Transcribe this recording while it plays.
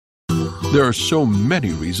There are so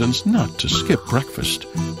many reasons not to skip breakfast.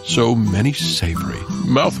 So many savory,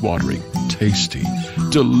 mouth-watering, tasty,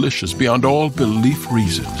 delicious beyond all belief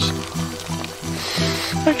reasons.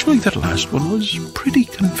 Actually, that last one was pretty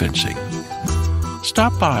convincing.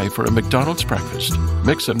 Stop by for a McDonald's breakfast.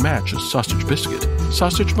 Mix and match a sausage biscuit,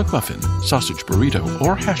 sausage McMuffin, sausage burrito,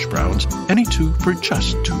 or hash browns, any two for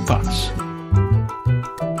just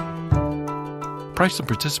 $2. Price and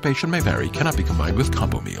participation may vary, cannot be combined with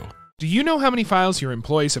combo meal. Do you know how many files your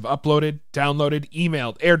employees have uploaded, downloaded,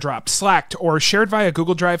 emailed, airdropped, slacked, or shared via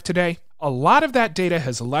Google Drive today? A lot of that data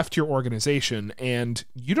has left your organization, and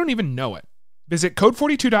you don't even know it. Visit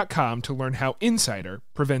code42.com to learn how Insider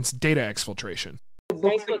prevents data exfiltration.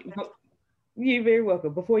 You're very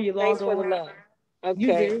welcome. Before you log on, okay.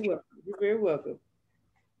 You're very welcome. You're very welcome.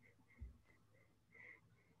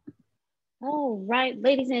 All right,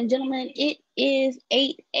 ladies and gentlemen, it is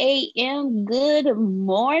 8 a.m. Good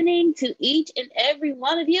morning to each and every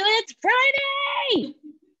one of you. It's Friday.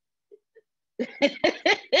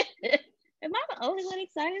 Am I the only one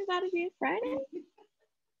excited about it being Friday?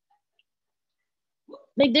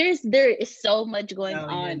 Like there is so much going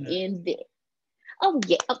on in this. Oh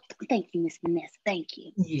yeah. Oh, thank you, Miss Vanessa. Thank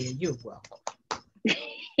you. Yeah, you're welcome.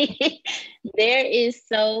 There is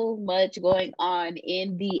so much going on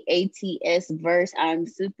in the ATS verse. I'm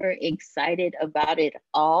super excited about it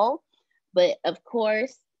all. But of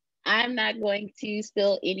course, I'm not going to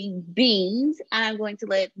spill any beans. I'm going to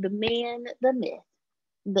let the man, the myth,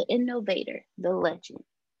 the innovator, the legend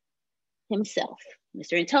himself,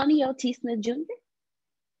 Mr. Antonio T. Smith Jr.,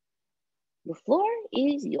 the floor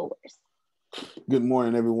is yours. Good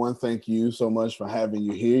morning, everyone. Thank you so much for having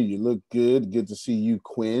you here. You look good. Good to see you,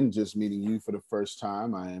 Quinn. Just meeting you for the first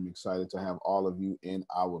time. I am excited to have all of you in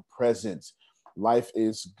our presence. Life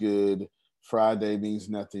is good. Friday means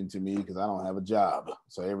nothing to me because I don't have a job.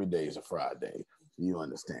 So every day is a Friday. You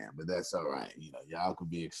understand, but that's all right. You know, y'all could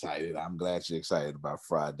be excited. I'm glad you're excited about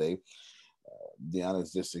Friday.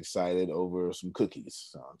 Deanna's just excited over some cookies.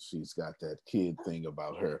 So she's got that kid thing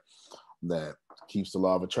about her that keeps the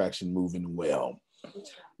law of attraction moving well.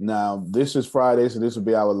 Now, this is Friday, so this will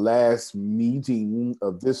be our last meeting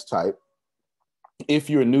of this type.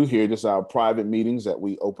 If you're new here, this is our private meetings that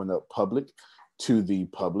we open up public to the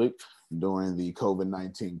public during the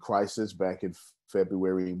COVID-19 crisis back in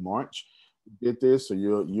February, March. We did this, so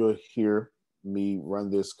you'll hear me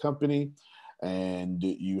run this company, and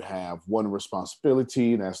you have one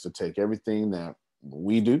responsibility, and that's to take everything that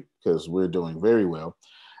we do, because we're doing very well,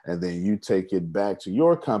 and then you take it back to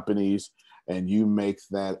your companies and you make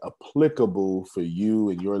that applicable for you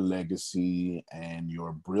and your legacy and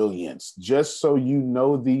your brilliance, just so you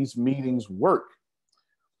know these meetings work.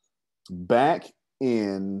 Back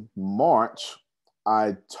in March,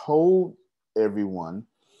 I told everyone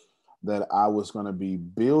that I was going to be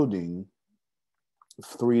building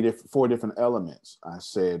four different elements. I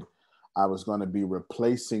said I was going to be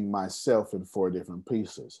replacing myself in 4 different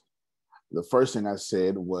pieces. The first thing I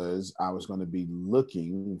said was I was going to be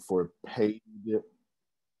looking for paid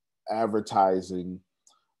advertising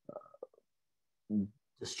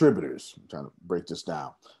distributors. I'm trying to break this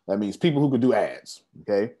down. That means people who could do ads,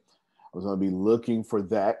 okay? I was going to be looking for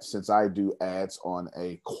that since I do ads on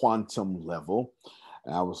a quantum level.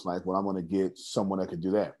 And I was like, well, I'm going to get someone that could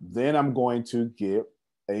do that. Then I'm going to get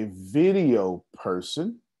a video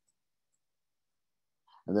person.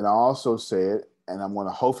 And then I also said, and I'm going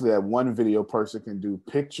to hopefully that one video person can do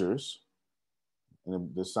pictures.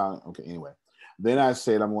 And the sound, okay, anyway. Then I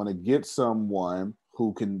said I'm going to get someone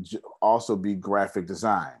who can also be graphic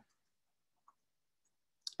design.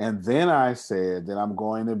 And then I said that I'm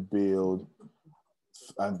going to build,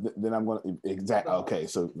 then I'm going to, exactly, okay,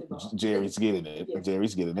 so Jerry's getting it.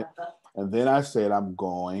 Jerry's getting it. And then I said I'm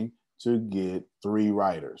going to get 3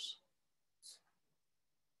 writers.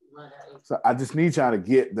 So I just need y'all to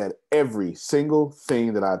get that every single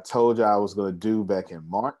thing that I told you I was going to do back in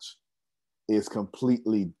March is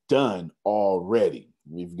completely done already.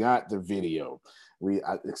 We've got the video,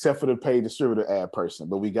 except for the paid distributor ad person,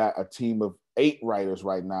 but we got a team of 8 writers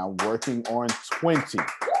right now working on 20.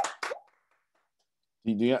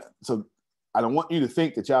 So I don't want you to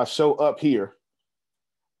think that y'all show up here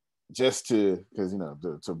just to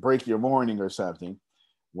break your morning or something.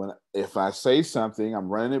 If I say something, I'm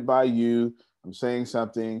running it by you, I'm saying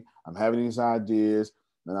something, I'm having these ideas,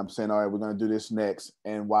 and I'm saying, all right, we're going to do this next.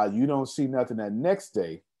 And while you don't see nothing that next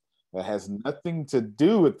day, that has nothing to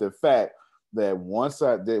do with the fact that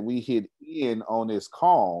that we hit in on this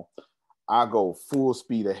call, I go full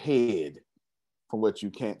speed ahead from what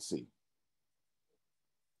you can't see.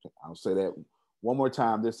 I'll say that one more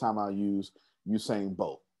time. This time I'll use Usain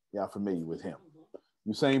Bolt. Y'all familiar with him?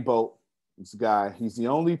 Usain Bolt. This guy. He's the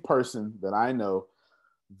only person that I know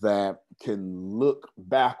that can look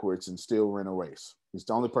backwards and still run a race. He's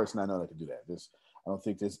the only person I know that can do that. I don't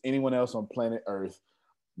think there's anyone else on planet Earth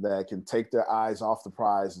that can take their eyes off the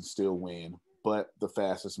prize and still win, but the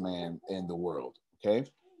fastest man in the world. Okay.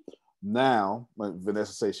 Now, like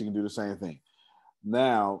Vanessa says, she can do the same thing.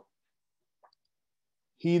 Now,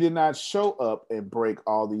 he did not show up and break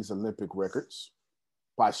all these Olympic records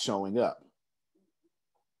by showing up.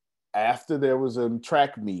 After there was a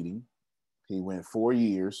track meeting, he went 4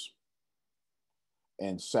 years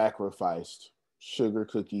and sacrificed sugar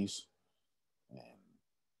cookies and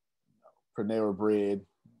Panera bread,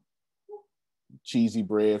 cheesy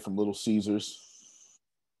bread from Little Caesars.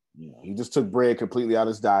 He just took bread completely out of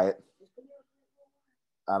his diet.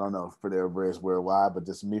 I don't know if Panera bread is worldwide, but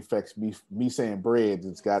just me saying bread,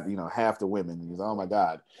 it's got half the women. He's oh my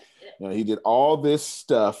God, he did all this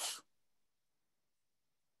stuff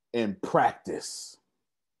in practice.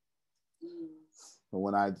 So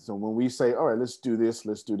when we say, all right, let's do this,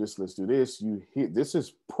 you hear this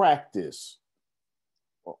is practice.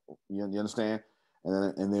 You understand?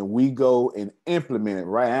 And then we go and implement it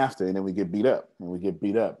right after, and then we get beat up, and we get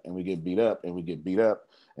beat up, and we get beat up, and we get beat up,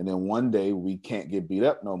 and then one day we can't get beat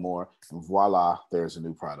up no more, and voila, there's a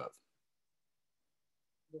new product.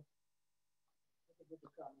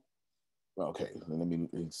 Okay,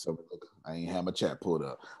 I ain't have my chat pulled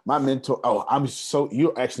up. My mentor,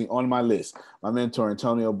 you're actually on my list. My mentor,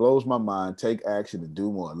 Antonio, blows my mind. Take action and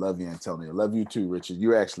do more. Love you, Antonio. Love you too, Richard.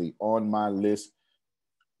 You're actually on my list.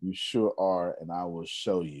 You sure are, and I will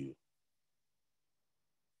show you.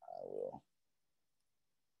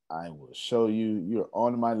 I will show you. You're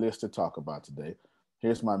on my list to talk about today.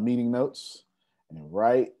 Here's my meeting notes, and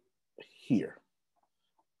right here.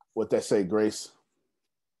 What that say, Grace?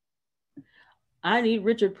 I need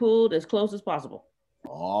Richard pulled as close as possible.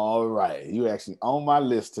 All right. You actually on my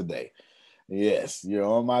list today. Yes, you're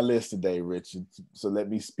on my list today, Richard. So let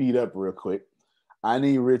me speed up real quick. I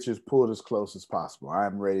need Richard pulled as close as possible.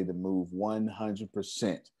 I'm ready to move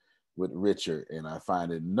 100% with Richard. And I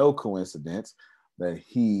find it no coincidence that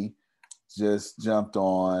he just jumped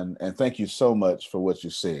on. And thank you so much for what you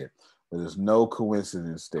said. There's no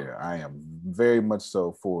coincidence there. I am very much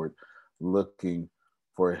so forward looking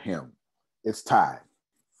for him. It's time.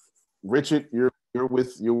 Richard, you're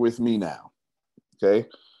with me now. Okay?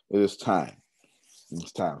 It is time.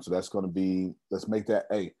 It's time. So that's going to be, let's make that,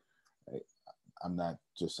 hey, I'm not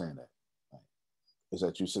just saying that. Is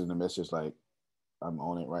that you sending a message like I'm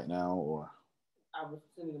on it right now, or? I was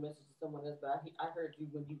sending a message to someone else, but I heard you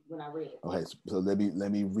when I read it. Okay, so let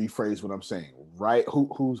me rephrase what I'm saying. Right?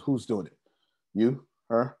 Who's doing it? You,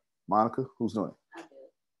 her, Monica? Who's doing it? I do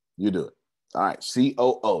it. You do it. All right,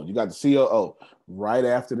 COO. You got the COO. Right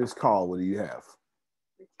after this call, what do you have?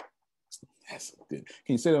 That's good.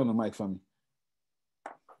 Can you say that on the mic for me?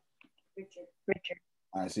 Richard.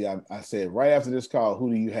 All right, see, I said right after this call, who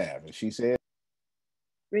do you have? And she said?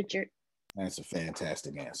 Richard. That's a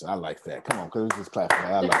fantastic answer. I like that. Come on, because just clap for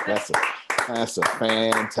that. I like that's a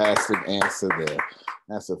fantastic answer there.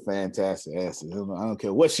 That's a fantastic answer. I don't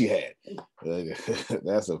care what she had.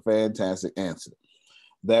 That's a fantastic answer.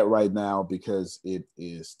 That right now, because it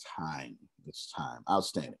is time. It's time.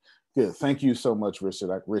 Outstanding. Good. Thank you so much,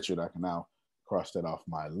 Richard. I can now cross that off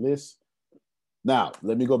my list. Now,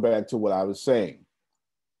 let me go back to what I was saying.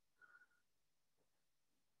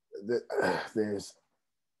 There's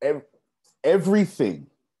everything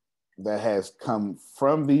that has come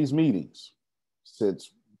from these meetings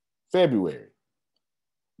since February.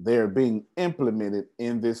 They're being implemented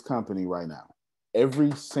in this company right now.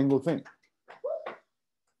 Every single thing.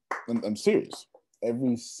 I'm serious.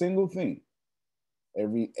 Every single thing.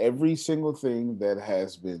 Every single thing that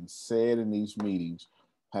has been said in these meetings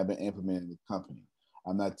have been implemented in the company.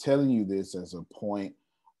 I'm not telling you this as a point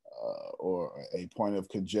or a point of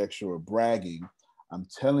conjecture or bragging. I'm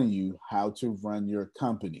telling you how to run your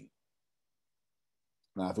company.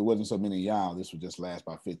 Now, if it wasn't so many of y'all, this would just last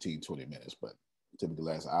about 15, 20 minutes, but typically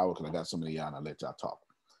last an hour because I got so many of y'all and I let y'all talk.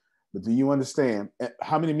 But do you understand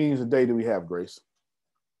how many meetings a day do we have, Grace?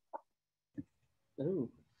 Ooh.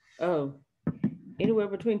 Oh, anywhere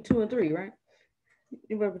between 2 and 3, right?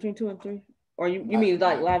 Anywhere between 2 and 3. Or you mean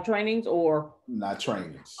like live trainings or? Not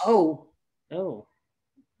trainings. Oh.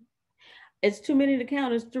 It's too many to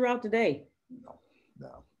count. It's throughout the day.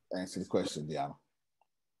 No. Answer the question, Deanna.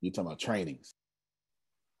 You're talking about trainings.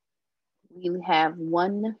 We have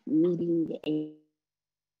one meeting a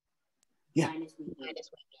Yeah.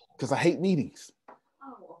 Because I hate meetings.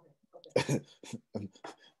 Oh, okay.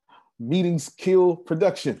 Meetings kill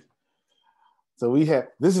production. So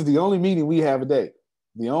this is the only meeting we have a day.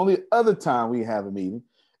 The only other time we have a meeting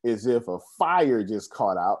is if a fire just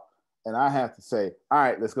caught out and I have to say, all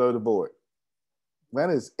right, let's go to the board. That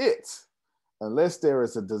is it. Unless there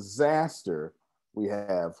is a disaster, we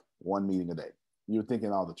have one meeting a day. You're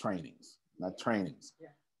thinking all the trainings, not trainings,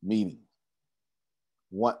 meetings.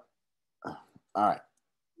 What? All right.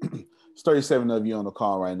 37 of you on the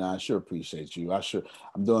call right now. I sure appreciate you.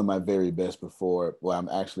 I'm doing my very best I'm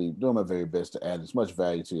actually doing my very best to add as much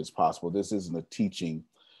value to you as possible. This isn't a teaching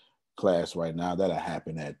class right now. That'll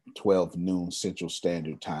happen at 12 noon Central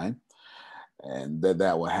Standard Time. And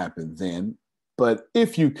that will happen then. But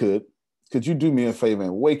if you could you do me a favor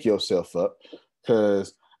and wake yourself up?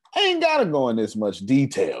 Because I ain't got to go in this much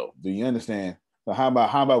detail. Do you understand? So how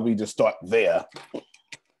about we just start there?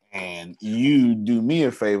 And you do me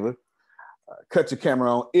a favor, cut your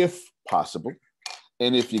camera on if possible.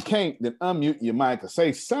 And if you can't, then unmute your mic or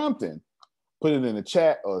say something, put it in the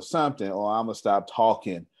chat or something, or I'm going to stop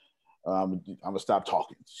talking. I'm going to stop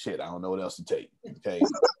talking. Shit, I don't know what else to tell you. Okay.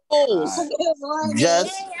 Oh,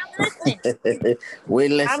 just we're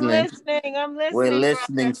listening. I'm listening. We're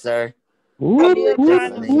listening, sir. I'm still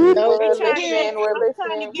trying to, No, I'm we're trying to listening. get, We're I'm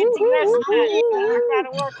trying to listening. get to yesterday. I'm trying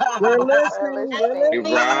to work on We're it. listening. We're Great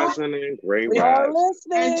listening. rising and great We are rise.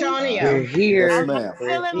 listening. Antonio, We're here. Yes, ma'am. We're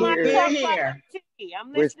Filling my here. cup we're like here. a tea. I'm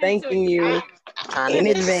We're listening to thanking you. you in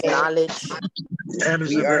advance. Knowledge.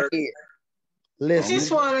 We are here. I Listen.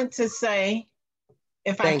 just wanted to say,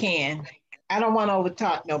 if I Thank you. can, I don't want to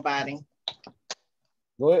overtalk nobody.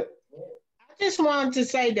 Go ahead. I just wanted to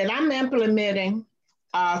say that I'm implementing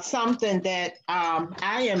something that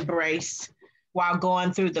I embraced while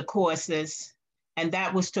going through the courses, and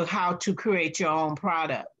that was how to create your own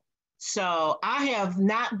product. So I have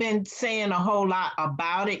not been saying a whole lot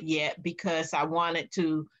about it yet because I wanted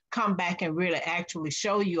to come back and really actually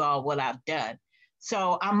show you all what I've done.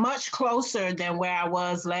 So I'm much closer than where I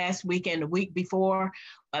was last week and the week before,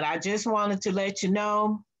 but I just wanted to let you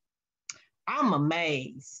know, I'm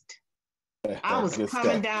amazed. I was Good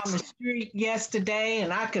coming stuff. down the street yesterday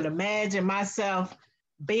and I could imagine myself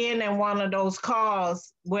being in one of those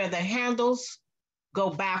cars where the handles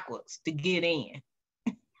go backwards to get in.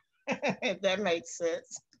 If that makes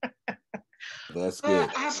sense. That's good.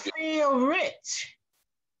 I feel rich,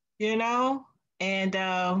 and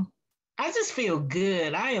I just feel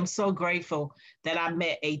good. I am so grateful that I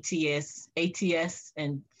met ATS,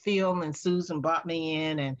 and Phil and Susan brought me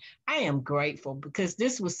in, and I am grateful because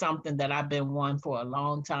this was something that I've been wanting for a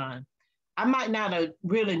long time. I might not have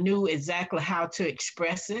really knew exactly how to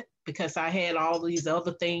express it because I had all these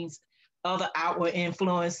other things, other outward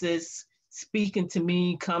influences speaking to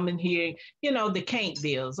me, coming here, the can't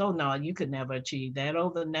bills. Oh no, you could never achieve that. Oh,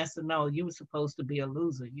 Vanessa, no, you were supposed to be a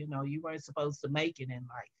loser. You weren't supposed to make it in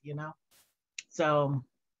life, So,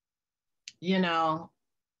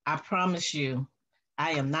 I promise you,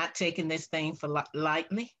 I am not taking this thing for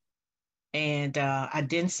lightly. And I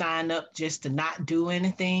didn't sign up just to not do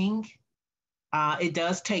anything. It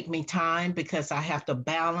does take me time because I have to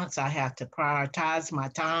balance. I have to prioritize my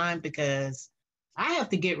time because I have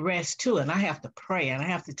to get rest too, and I have to pray, and I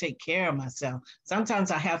have to take care of myself.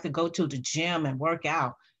 Sometimes I have to go to the gym and work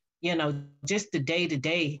out, just the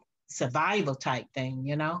day-to-day survival type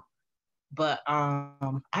thing, But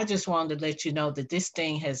I just wanted to let you know that this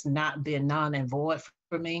thing has not been non and void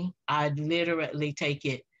for me. I literally take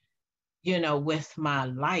it, with my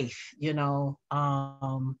life,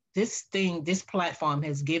 this platform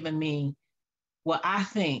has given me what I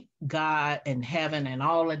think God and heaven and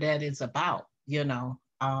all of that is about. It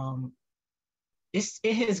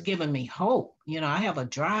has given me hope. I have a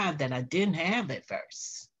drive that I didn't have at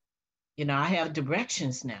first. I have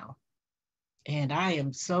directions now. And I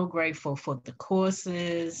am so grateful for the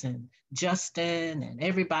courses and Justin and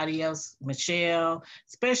everybody else, Michelle,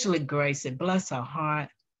 especially Gracie, bless her heart.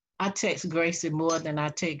 I text Gracie more than I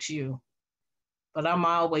text you, but I'm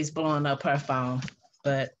always blowing up her phone.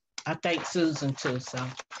 But I thank Susan too, so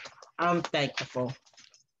I'm thankful.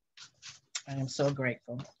 I am so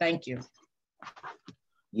grateful. Thank you.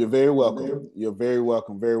 You're very welcome. You're very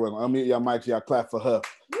welcome. Very welcome. Unmute y'all mics. Y'all clap for her.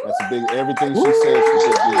 That's a big, everything she says is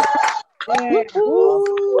a big deal.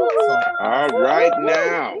 All right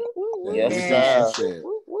now.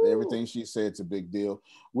 Everything she said, it's a big deal.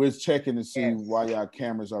 We're checking to see why y'all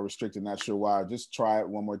cameras are restricted. Not sure why. Just try it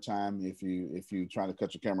one more time if you trying to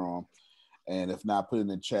cut your camera on, and if not, put it in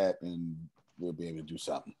the chat and we'll be able to do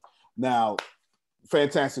something. Now,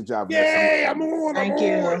 fantastic job. Yeah, I'm on. Thank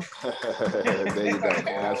you. There you go.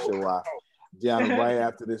 Not sure why. Gianna, right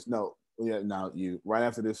after this, right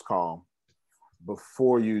after this call,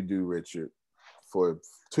 before you do, Richard, for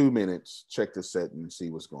 2 minutes, check the set and see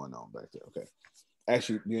what's going on back there. Okay.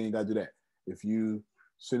 Actually, you ain't got to do that. If you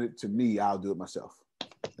send it to me, I'll do it myself.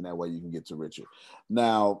 And that way you can get to Richard.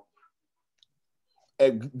 Now,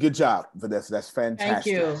 good job, Vanessa. That's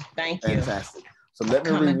fantastic. Thank you. Fantastic. So let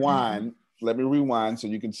me rewind. Let me rewind so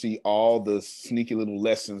you can see all the sneaky little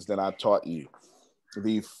lessons that I taught you.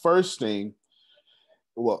 The first thing,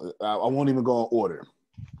 well, I won't even go in order.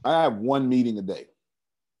 I have one meeting a day.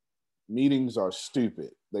 Meetings are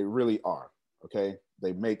stupid. They really are. Okay.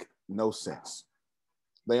 They make no sense.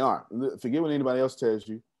 They aren't. Forget what anybody else tells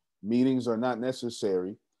you. Meetings are not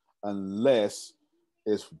necessary unless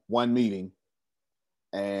it's one meeting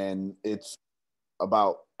and it's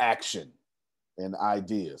about action and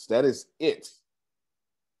ideas. That is it.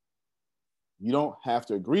 You don't have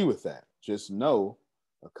to agree with that. Just know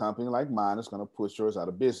a company like mine is going to push yours out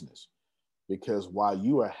of business, because while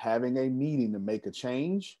you are having a meeting to make a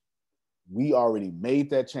change, we already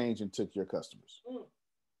made that change and took your customers.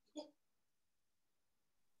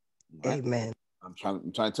 Right? Amen. I'm trying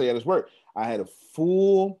to tell you how this worked. I had a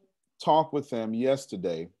full talk with them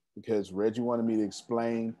yesterday because Reggie wanted me to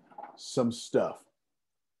explain some stuff.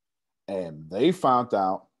 And they found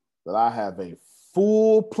out that I have a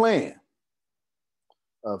full plan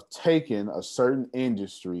of taking a certain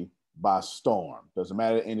industry by storm. Doesn't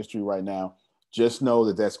matter the industry right now. Just know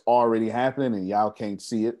that that's already happening and y'all can't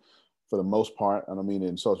see it for the most part. I don't mean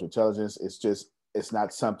in social intelligence. It's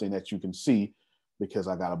not something that you can see because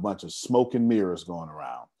I got a bunch of smoke and mirrors going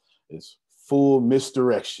around. It's full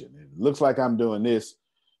misdirection. It looks like I'm doing this,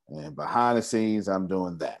 and behind the scenes, I'm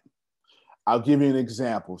doing that. I'll give you an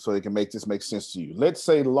example so it can make this make sense to you. Let's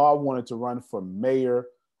say Law wanted to run for mayor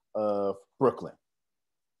of Brooklyn.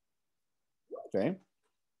 Okay.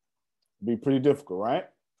 Be pretty difficult, right?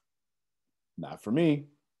 Not for me.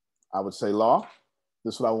 I would say, Law,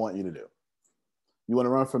 this is what I want you to do. You want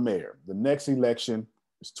to run for mayor. The next election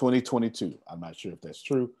is 2022. I'm not sure if that's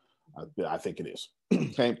true. I think it is.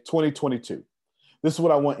 Okay, 2022. This is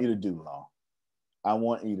what I want you to do, Law. I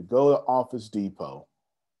want you to go to Office Depot,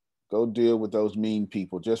 go deal with those mean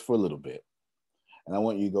people just for a little bit. And I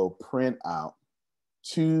want you to go print out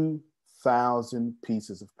 2,000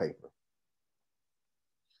 pieces of paper.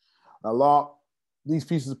 Now, Law, these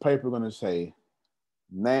pieces of paper are going to say,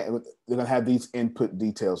 they're going to have these input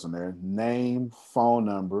details in there: name, phone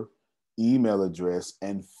number, email address,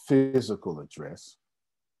 and physical address.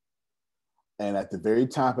 And at the very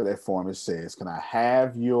top of that form, it says, can I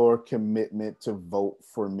have your commitment to vote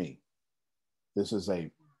for me? This is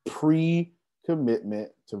a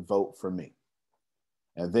pre-commitment to vote for me.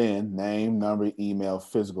 And then name, number, email,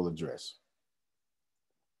 physical address.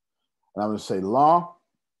 And I'm going to say, Law,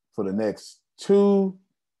 for the next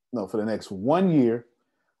 1 year,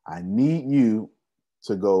 I need you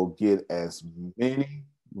to go get as many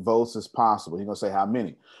votes as possible. You're going to say, how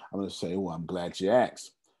many? I'm going to say, well, I'm glad you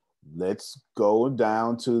asked. Let's go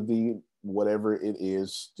down to the, whatever it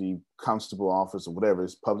is, the constable office or whatever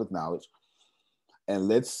is public knowledge. And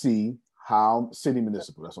let's see how city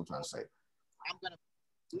municipal, that's what I'm trying to say. I'm going to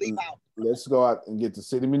leave out. Let's go out and get the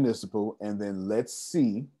city municipal. And then let's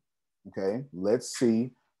see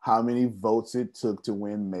how many votes it took to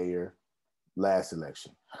win mayor last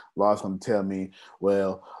election. Law's going to tell me,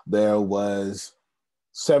 well, there was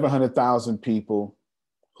 700,000 people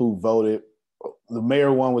who voted. The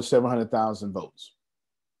mayor won with 700,000 votes.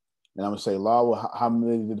 And I'm going to say, Law, well, how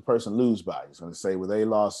many did the person lose by? He's going to say, well, they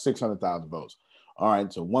lost 600,000 votes. All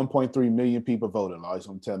right, so 1.3 million people voted. Law, he's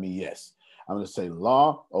going to tell me yes. I'm going to say,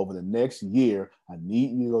 Law, over the next year, I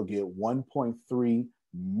need you to go get 1.3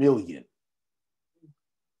 million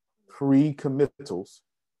pre-committals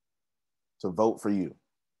to vote for you.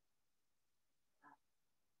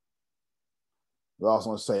 They're also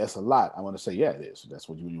going to say, that's a lot. I'm going to say, yeah, it is. That's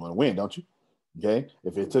what you want to win, don't you? Okay.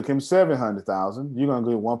 If it took him 700,000, you're going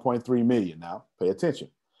to get 1.3 million now. Pay attention.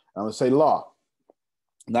 I'm going to say, Law.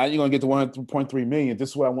 Now you're going to get to 1.3 million.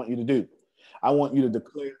 This is what I want you to do. I want you to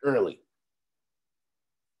declare early.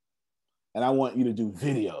 And I want you to do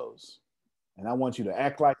videos. And I want you to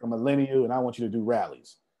act like a millennial. And I want you to do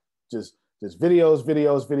rallies. Just videos.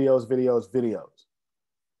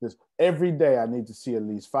 Just every day I need to see at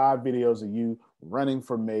least 5 videos of you running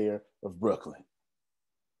for mayor of Brooklyn.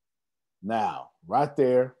 Now, right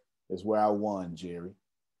there is where I won, Jerry.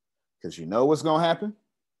 Because you know what's going to happen?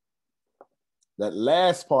 That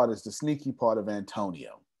last part is the sneaky part of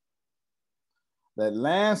Antonio. That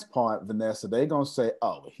last part, Vanessa, they're going to say,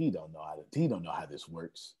 oh, he don't know how this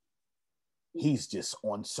works. He's just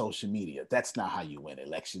on social media. That's not how you win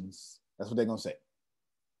elections. That's what they're going to say.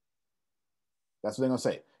 That's what they're going to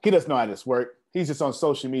say. He doesn't know how this works. He's just on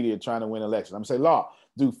social media trying to win elections. I'm gonna say, Law,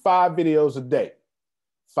 do 5 videos a day.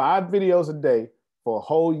 5 videos a day for a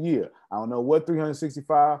whole year. I don't know what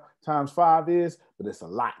 365 times 5 is, but it's a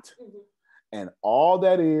lot. Mm-hmm. And all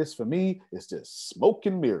that is for me is just smoke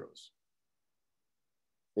and mirrors.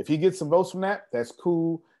 If he gets some votes from that, that's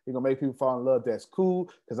cool. He's gonna make people fall in love. That's cool.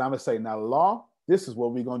 Because I'm gonna say, now, Law, this is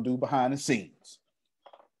what we're gonna do behind the scenes.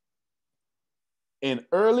 In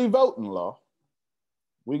early voting, Law,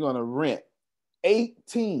 we're gonna rent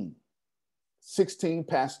 18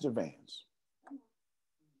 16-passenger vans.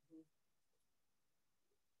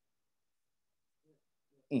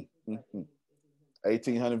 Mm-hmm.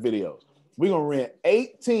 1,800 videos. We're gonna rent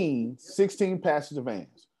 18 16-passenger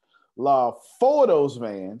vans. Law, 4 of those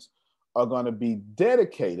vans are gonna be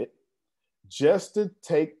dedicated just to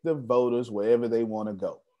take the voters wherever they want to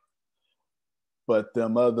go. But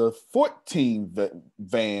them other 14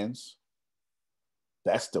 vans,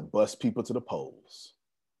 that's to bus people to the polls.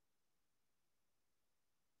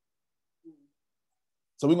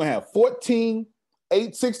 So we're gonna have 16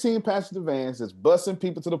 passenger vans that's busing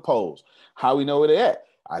people to the polls. How we know where they're at?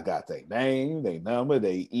 I got their name, their number,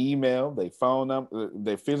 their email, their phone number,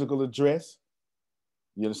 their physical address.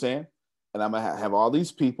 You understand? And I'm gonna have all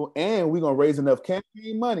these people, and we're gonna raise enough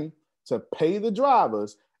campaign money to pay the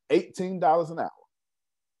drivers $18 an hour.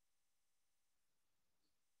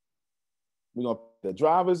 We're gonna pay the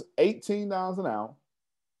drivers $18 an hour.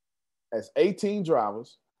 That's 18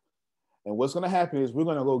 drivers. And what's gonna happen is we're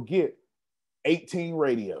gonna go get 18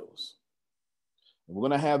 radios. And we're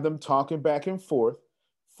gonna have them talking back and forth.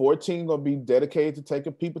 14 gonna be dedicated to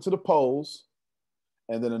taking people to the polls,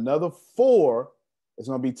 and then another 4 is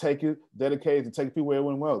gonna be dedicated to taking people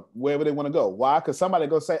wherever they want to go. Why? Because somebody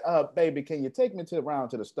gonna say, baby, can you take me around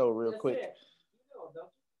to the store real quick?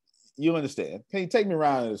 You understand? Can you take me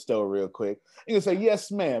around to the store real quick? And you say, yes,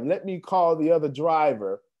 ma'am. Let me call the other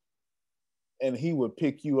driver, and he would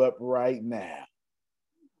pick you up right now.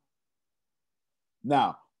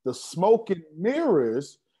 Now, the smoke and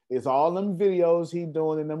mirrors is all them videos he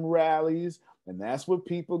doing in them rallies, and that's what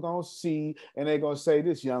people gonna see, and they're gonna say,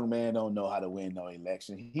 this young man don't know how to win no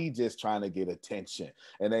election. He just trying to get attention.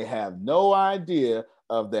 And they have no idea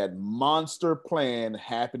of that monster plan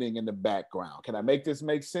happening in the background. Can I make this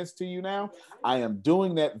make sense to you now? I am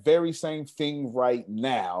doing that very same thing right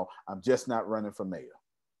now. I'm just not running for mayor.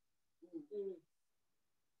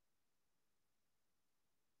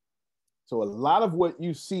 So a lot of what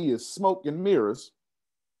you see is smoke and mirrors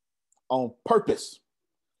on purpose.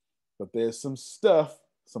 But there's some stuff,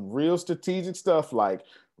 some real strategic stuff like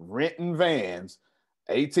renting vans,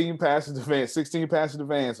 18 passenger vans, 16 passenger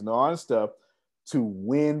vans, and all that stuff to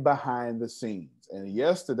win behind the scenes. And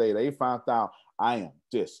yesterday they found out I am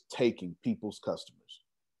just taking people's customers.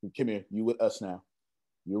 Come here, you with us now.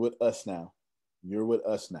 You're with us now. You're with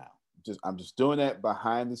us now. I'm just doing that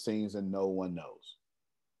behind the scenes and no one knows.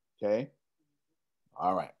 Okay?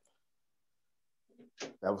 All right.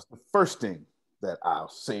 That was the first thing that I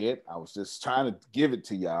said. I was just trying to give it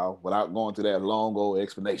to y'all without going to that long old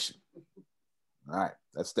explanation. All right,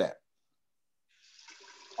 that's that.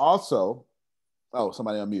 Also,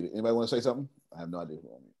 somebody unmuted. Anybody want to say something? I have no idea who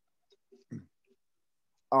unmuted.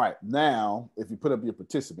 All right, now, if you put up your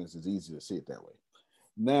participants, it's easier to see it that way.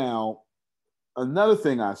 Now, another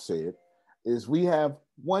thing I said is we have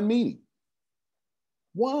one meeting.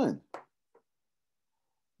 One.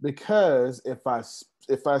 Because if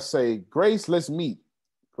I say, Grace, let's meet,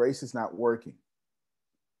 Grace is not working.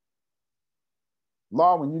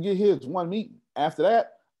 Law, when you get here, it's one meeting. After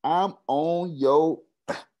that, I'm on your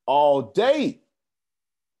all day.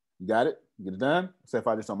 You got it? You get it done? Except if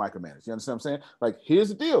I just don't micromanage. You understand what I'm saying? Like, here's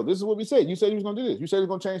the deal. This is what we said. You said you was going to do this. You said you was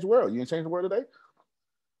going to change the world. You didn't change the world today?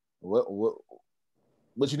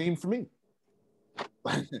 What you need from me?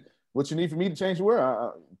 What you need for me to change the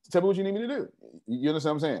world? Tell me what you need me to do. You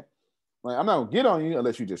understand what I'm saying? Like, I'm not gonna get on you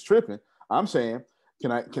unless you're just tripping. I'm saying,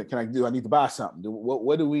 can I do? I need to buy something.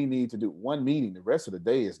 What do we need to do? One meeting. The rest of the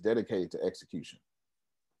day is dedicated to execution.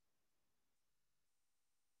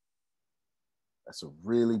 That's a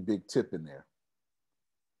really big tip in there.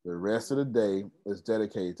 The rest of the day is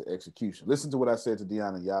dedicated to execution. Listen to what I said to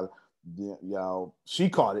Deanna. Y'all, she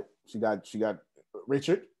caught it. She got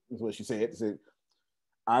Richard. Is what she said.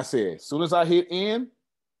 I said, as soon as I hit in,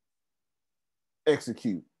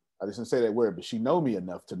 execute. I just didn't say that word, but she know me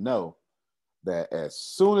enough to know that as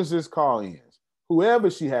soon as this call ends,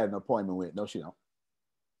 whoever she had an appointment with, no, she don't.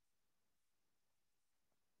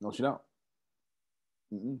 No, she don't.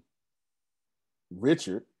 Mm-mm.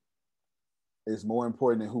 Richard is more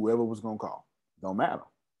important than whoever was going to call. Don't matter.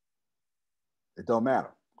 It don't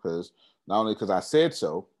matter. Because not only because I said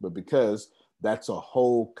so, but because That's a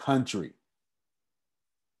whole country.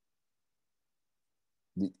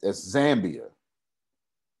 It's Zambia.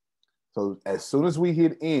 So as soon as we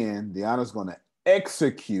hit in, Deanna's going to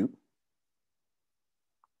execute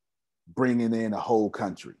bringing in a whole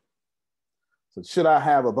country. So should I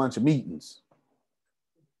have a bunch of meetings?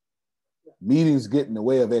 Meetings get in the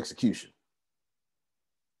way of execution.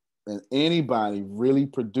 And anybody really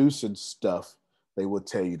producing stuff, they will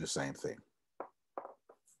tell you the same thing.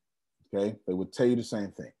 Okay? They would tell you the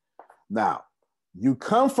same thing. Now, you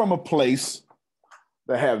come from a place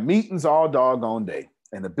that have meetings all doggone day.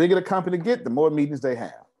 And the bigger the company get, the more meetings they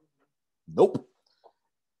have. Nope.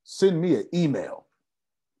 Send me an email.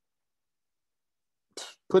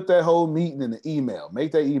 Put that whole meeting in the email.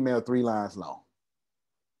 Make that email 3 lines long.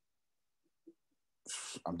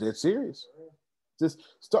 I'm dead serious. Just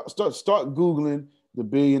start Googling the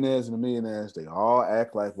billionaires and the millionaires. They all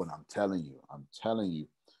act like what I'm telling you. I'm telling you.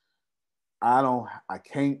 I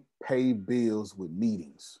can't pay bills with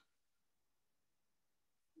meetings.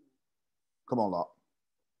 Come on, Locke.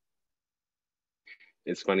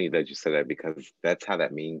 It's funny that you said that because that's how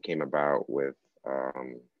that meme came about with, oh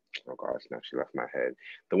gosh, now she left my head.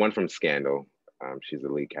 The one from Scandal. She's the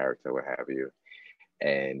lead character, what have you.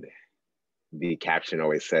 And the caption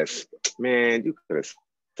always says, man, you could have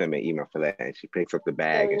sent me an email for that. And she picks up the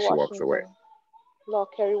bag Kerry and she walks away. No,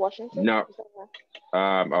 Kerry Washington? No.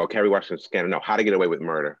 Kerry Washington Scandal. No, How to Get Away with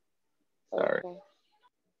Murder. Sorry. Okay.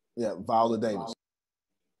 Yeah, Viola Davis.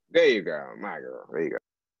 There you go, my girl. There you go.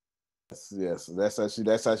 Yes, that's how she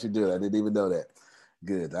did it. I didn't even know that.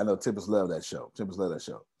 Good. I know Tippers love that show.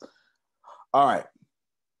 All right.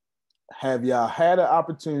 Have y'all had an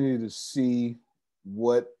opportunity to see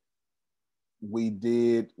what we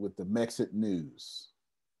did with the MExit news?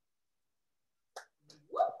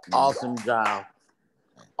 Awesome job.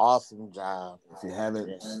 Awesome job. If you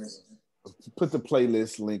haven't, put the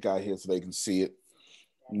playlist link out here so they can see it.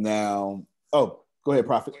 Now, go ahead,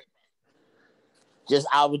 Prophet.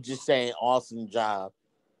 I was just saying, awesome job.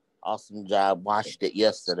 Awesome job. Watched it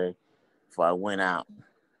yesterday before I went out.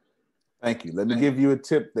 Thank you. Let me give you a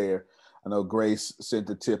tip there. I know Grace sent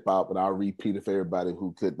the tip out, but I'll repeat it for everybody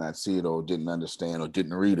who could not see it or didn't understand or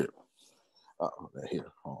didn't read it.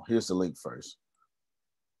 Here's the link first.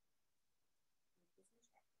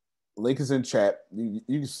 Link is in chat. You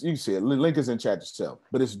can see it. Link is in chat yourself.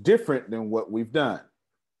 But it's different than what we've done.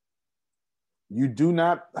 You do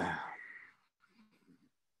not...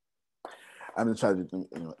 I'm going to try to...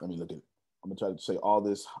 Let me look at it. I'm going to try to say all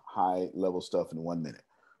this high-level stuff in 1 minute.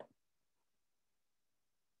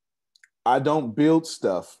 I don't build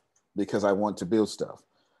stuff because I want to build stuff.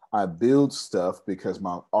 I build stuff because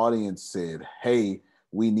my audience said, hey,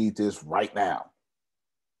 we need this right now.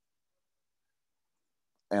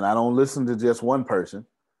 And I don't listen to just one person.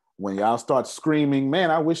 When y'all start screaming,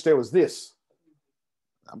 man, I wish there was this.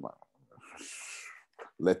 I'm like,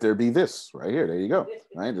 let there be this right here. There you go.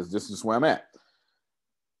 Right? This is where I'm at.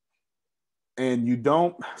 And you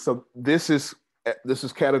don't, so this is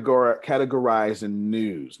categorized in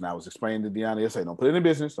news. Now I was explaining to Deanna yesterday, don't put it in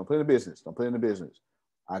business, don't put it in business, don't put it in business.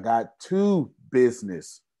 I got 2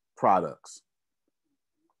 business products.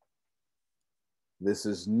 This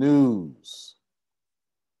is news.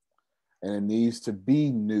 And it needs to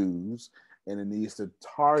be news, and it needs to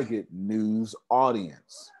target news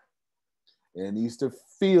audience. And it needs to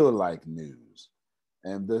feel like news.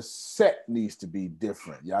 And the set needs to be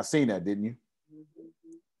different. Y'all seen that, didn't you?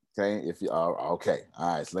 Okay, if you are okay.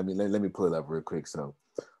 All right, so let me pull it up real quick so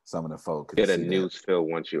some of the folks can Get a see news feel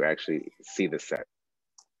once you actually see the set.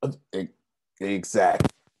 Exactly.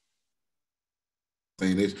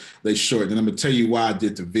 They short. And I'm gonna tell you why I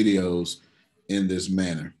did the videos in this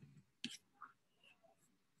manner.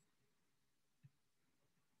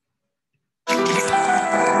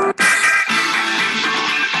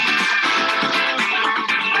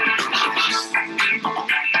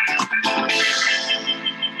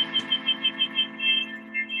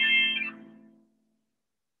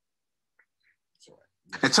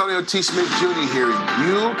 Antonio T. Smith Jr. here.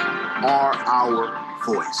 You are our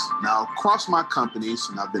voice. Now, across my companies,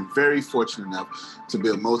 and I've been very fortunate enough to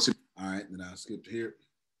build multiple. All right, then I'll skip here.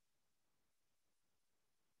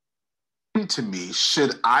 To me,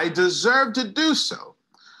 should I deserve to do so,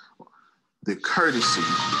 the courtesy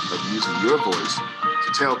of using your voice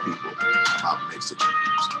to tell people about MExit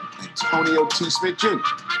News. Antonio T. Smith Jr.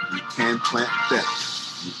 You can plant better.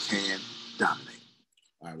 You can dominate.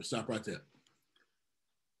 All right, we'll stop right there.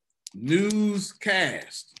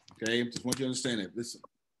 Newscast. Okay, just want you to understand it. Listen,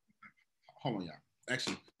 hold on, y'all.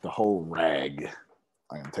 Actually, the whole rag.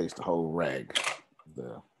 I can taste the whole rag,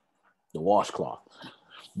 the washcloth.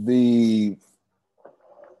 The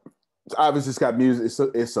Obviously it's got music.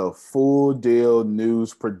 It's a full deal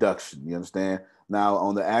news production. You understand? Now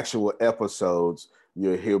on the actual episodes,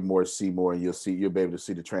 you'll hear more, see more, and you'll be able to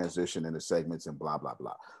see the transition in the segments and blah blah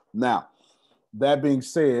blah. Now, that being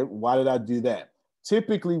said, why did I do that?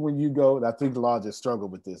 Typically, when you go, and I think the law just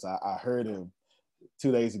struggled with this. I heard him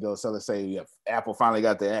 2 days ago, someone say, yeah, Apple finally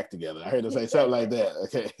got their act together. I heard him say something like that,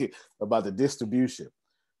 okay, about the distribution.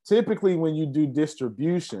 Typically, when you do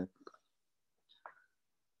distribution,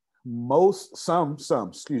 some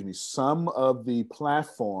of the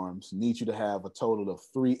platforms need you to have a total of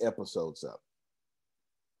 3 episodes up.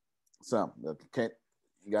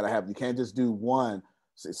 You can't just do one,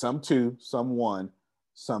 some 2, some 1,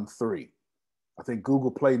 some 3. I think Google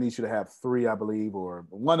Play needs you to have 3, I believe, or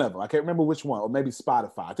one of them. I can't remember which one, or maybe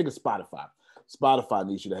Spotify. I think it's Spotify. Spotify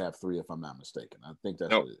needs you to have 3, if I'm not mistaken. I think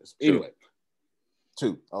that's what it is. Anyway,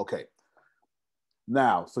 2. Okay.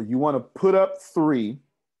 Now, so you want to put up 3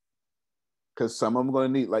 because some of them are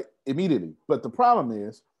going to need like immediately. But the problem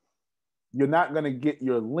is you're not going to get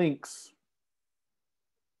your links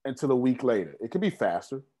until a week later. It could be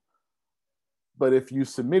faster. But if you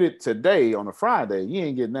submit it today on a Friday, you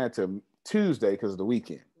ain't getting that till Tuesday because of the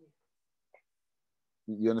weekend.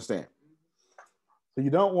 You understand? So you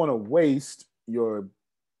don't want to waste your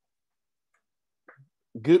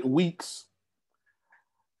good weeks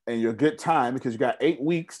and your good time because you got 8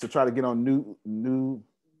 weeks to try to get on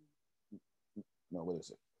what is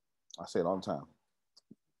it? I say it all the time.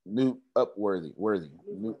 Newsworthy.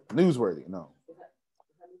 No.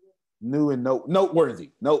 New and noteworthy.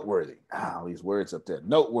 Oh, these words up there.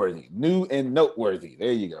 Noteworthy. New and noteworthy.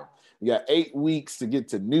 There you go. You got 8 weeks to get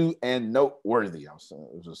to new and noteworthy. It was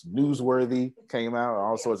just newsworthy came out.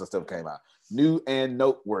 All sorts of stuff came out. New and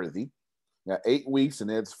noteworthy. You got 8 weeks,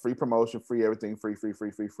 and it's free promotion, free everything, free.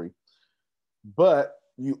 But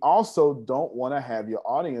you also don't want to have your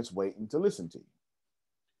audience waiting to listen to you.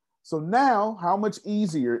 So now, how much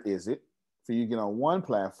easier is it for you to get on one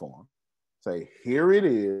platform, say, here it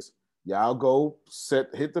is, y'all go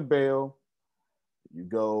hit the bell, you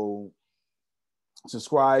go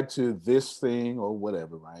subscribe to this thing or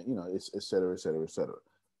whatever, right? You know, it's et cetera, et cetera, et cetera.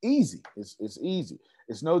 Easy. It's easy.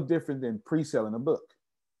 It's no different than pre-selling a book.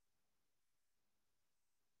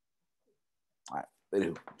 All right, they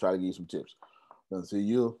do. Try to give you some tips. So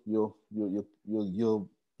you'll do well.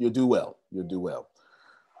 You'll do well.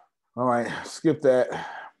 All right, skip that.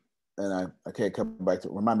 And I can't come back to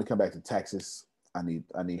remind me to come back to taxes. I need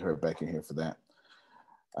her back in here for that.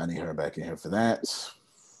 I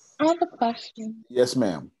have a question. Yes,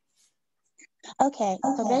 ma'am. Okay,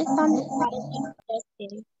 so based on the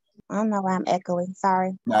strategy, I don't know why I'm echoing.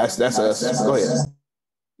 Sorry. No, that's us. Go ahead.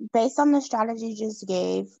 Based on the strategy you just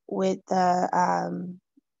gave with the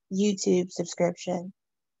YouTube subscription,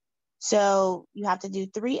 so you have to do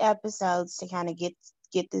 3 episodes to kind of get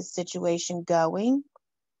this situation going.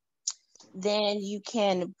 Then you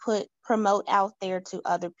can promote out there to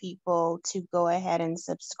other people to go ahead and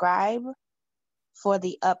subscribe for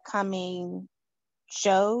the upcoming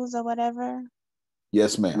shows or whatever.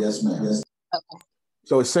 Yes, ma'am. Okay.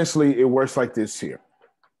 So essentially, it works like this here.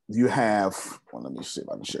 You have, let me see if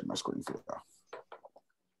I can share my screen for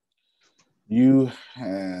you. You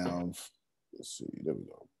have, let's see, there we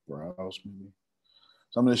go. Browse maybe.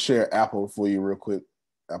 So I'm going to share Apple for you real quick.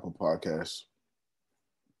 Apple Podcasts.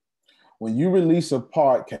 When you release a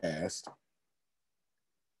podcast,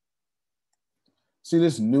 see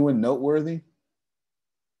this new and noteworthy?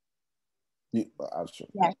 Yes.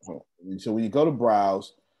 So when you go to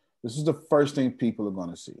browse, this is the first thing people are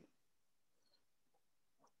going to see.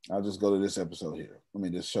 I'll just go to this episode here.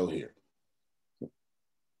 This show here.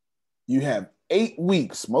 You have 8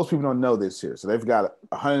 weeks. Most people don't know this here. So they've got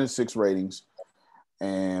 106 ratings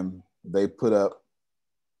and they put up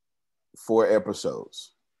 4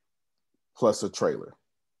 episodes plus a trailer.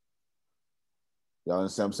 Y'all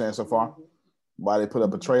understand what I'm saying so far? Why they put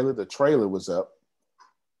up a trailer? The trailer was up.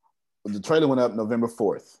 The trailer went up November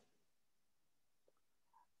 4th.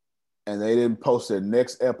 And they didn't post their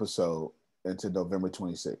next episode until November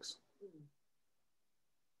 26th.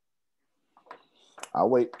 I'll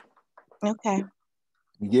wait. Okay.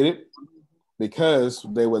 You get it? Because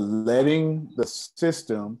they were letting the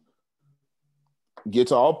system get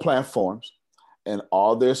to all platforms and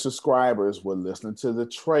all their subscribers were listening to the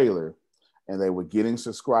trailer and they were getting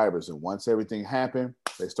subscribers. And once everything happened,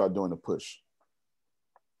 they start doing the push.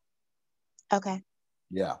 Okay.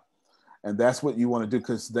 Yeah. And that's what you want to do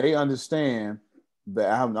because they understand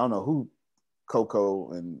that I don't know who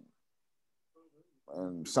Coco and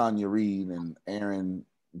Sonia Reed and Aaron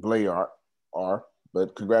Blair are,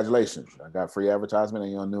 but congratulations. I got free advertisement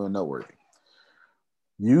and you're new and noteworthy.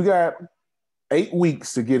 You got 8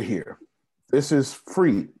 weeks to get here. This is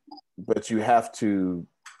free, but you have to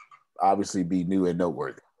obviously be new and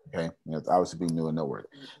noteworthy. Okay, you have to obviously be new and noteworthy.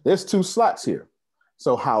 There's 2 slots here.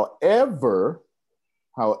 So, however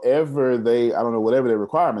they, I don't know, whatever their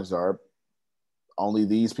requirements are, only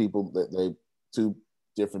these people that they 2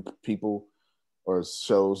 different people or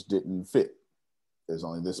shows didn't fit. There's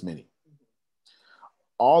only this many.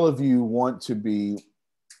 All of you want to be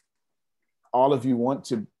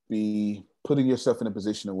putting yourself in a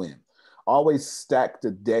position to win. Always stack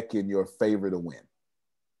the deck in your favor to win.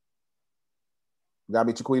 Got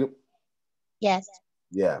me, Chiquita? Yes.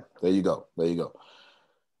 Yeah, there you go.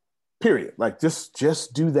 Period. Like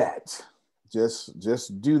just do that.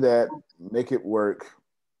 Just do that. Make it work.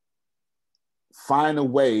 Find a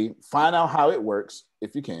way. Find out how it works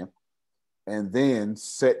if you can, and then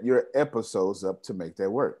set your episodes up to make that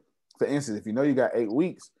work. For instance, if you know you got 8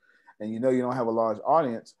 weeks and you know you don't have a large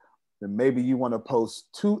audience, then maybe you want to post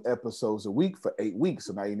 2 episodes a week for 8 weeks.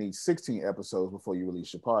 So now you need 16 episodes before you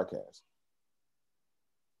release your podcast.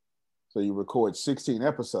 So you record 16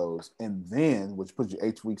 episodes, and then, which puts you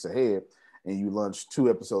 8 weeks ahead, and you launch 2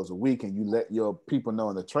 episodes a week, and you let your people know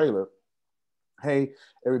in the trailer, hey,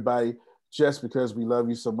 everybody, just because we love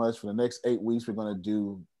you so much, for the next 8 weeks, we're going to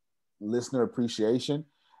do listener appreciation,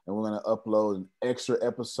 and we're going to upload an extra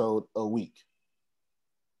episode a week.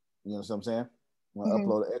 You know what I'm saying? We're going to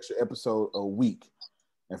upload an extra episode a week.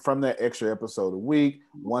 And from that extra episode a week,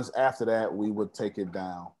 once after that, we would take it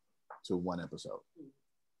down to 1 episode.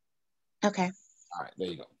 Okay. All right, there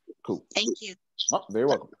you go. Cool. Thank you. Oh, very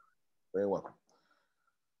welcome. Very welcome.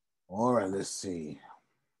 All right, let's see.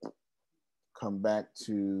 Come back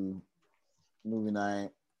to movie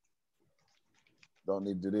night. Don't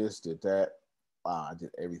need to do this, did that. Wow, I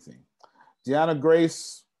did everything. Deanna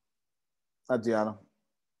Grace. Not Deanna.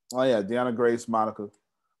 Oh, yeah, Deanna Grace, Monica.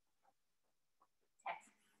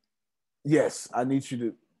 Yes, I need you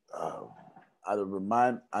to,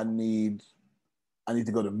 I need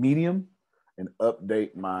to go to Medium and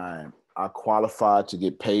update I qualified to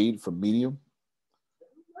get paid for Medium.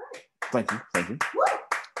 Thank you.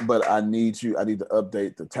 But I need to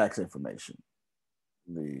update the tax information,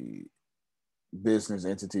 the business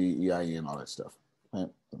entity, EIN, all that stuff. Right?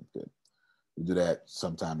 Good. We'll do that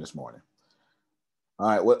sometime this morning. All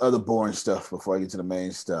right, what other boring stuff before I get to the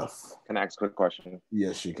main stuff? Can I ask a quick question?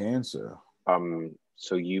 Yes, you can, sir.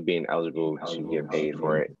 So you being eligible to get paid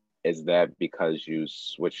for it, is that because you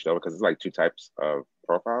switched over? Because it's like 2 types of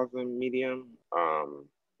profiles in Medium.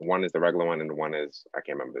 One is the regular one, and one is, I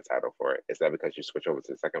can't remember the title for it. Is that because you switched over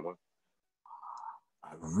to the second one?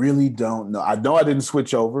 I really don't know. I know I didn't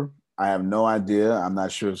switch over. I have no idea. I'm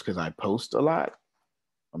not sure it's because I post a lot.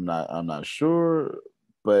 I'm not sure,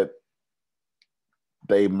 but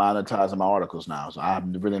they monetize my articles now, so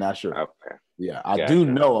I'm really not sure. Okay. Yeah, I do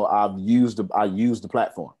know I use the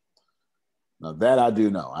platform. Now that I do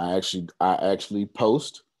know. I actually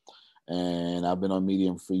post, and I've been on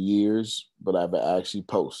Medium for years, but I've actually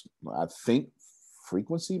post. I think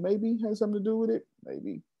frequency maybe has something to do with it,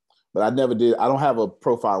 maybe. But I never did. I don't have a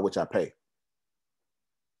profile which I pay.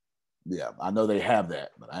 Yeah, I know they have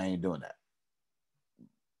that, but I ain't doing that.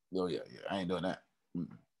 Oh yeah, I ain't doing that. I'm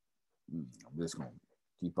just gonna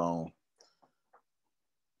keep on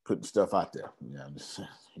putting stuff out there.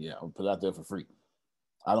 I'll put it out there for free.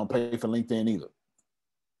 I don't pay for LinkedIn either.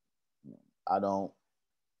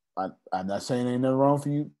 I'm not saying ain't nothing wrong for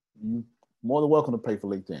you. You more than welcome to pay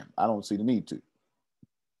for LinkedIn. I don't see the need to.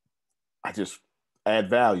 I just add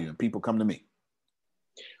value and people come to me.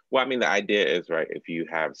 Well, I mean, the idea is, right, if you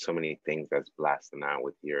have so many things that's blasting out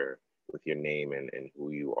with your name and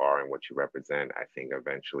who you are and what you represent, I think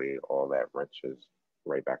eventually all that wrenches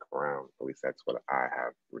right back around. At least that's what I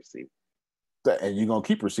have received. And you're gonna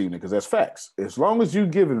keep receiving it because that's facts. As long as you're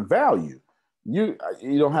giving value, you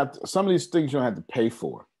don't have to, some of these things you don't have to pay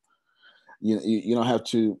for. You don't have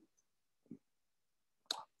to.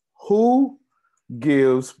 Who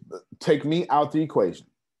gives? Take me out the equation.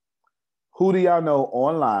 Who do y'all know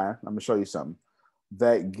online? I'm gonna show you something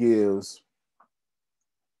that gives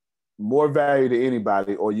more value to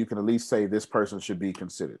anybody, or you can at least say this person should be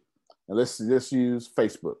considered. And let's use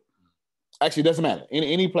Facebook. Actually, it doesn't matter.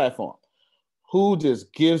 Any platform. Who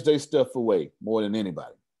just gives their stuff away more than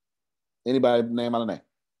anybody? Anybody name out a name?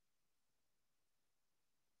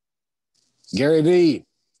 Gary V.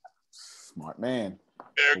 Smart man.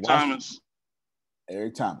 Eric Thomas.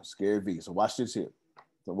 Eric Thomas, Gary V. So watch this here.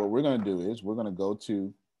 So what we're going to do is we're going to go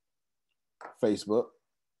to Facebook.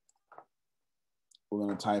 We're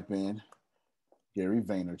going to type in Gary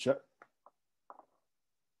Vaynerchuk.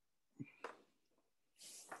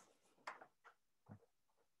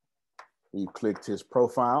 You clicked his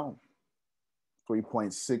profile,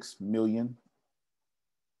 3.6 million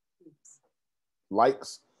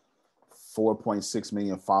likes, 4.6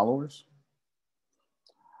 million followers.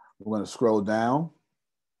 We're going to scroll down.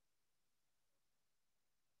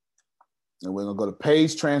 And we're going to go to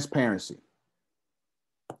page transparency.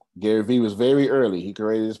 Gary Vee was very early. He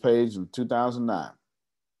created his page in 2009. I'm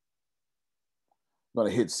going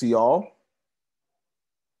to hit see all.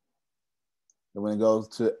 Then we're going to go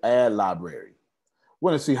to ad library.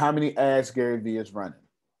 We're going to see how many ads Gary Vee is running.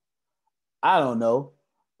 I don't know,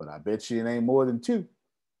 but I bet you it ain't more than 2.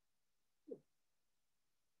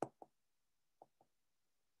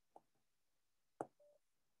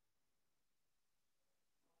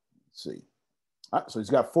 Let's see. All right, so he's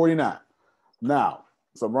got 49. Now,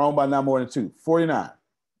 so I'm wrong by not more than 2. 49.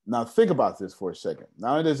 Now think about this for a second.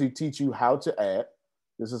 Not only does he teach you how to add,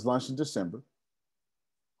 this is Lunch in December,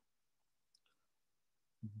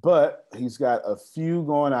 but he's got a few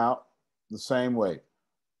going out the same way.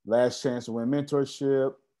 Last chance to win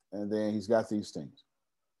mentorship, and then he's got these things.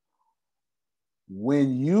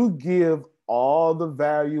 When you give all the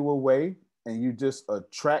value away and you just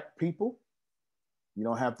attract people, you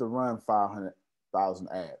don't have to run 500,000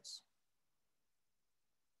 ads.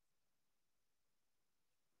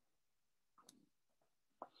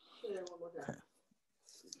 Okay.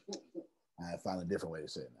 I found a different way to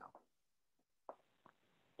say it now.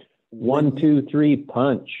 1, 2, 3,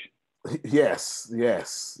 punch. Yes.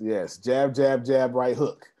 Jab, jab, jab, right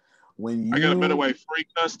hook. When you, I got a better way. Free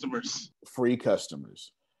customers. Free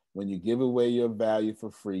customers. When you give away your value for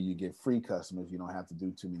free, you get free customers. You don't have to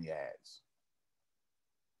do too many ads.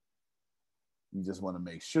 You just want to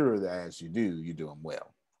make sure that as you do them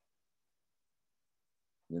well.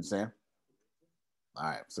 You understand? All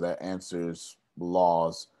right, so that answers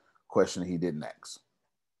Law's question he didn't ask.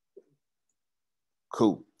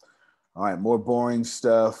 Cool. All right, more boring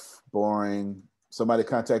stuff. Boring. Somebody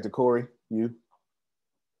contacted Corey? You?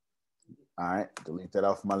 All right, delete that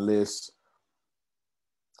off my list.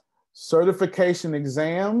 Certification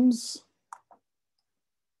exams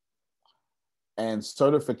and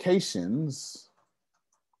certifications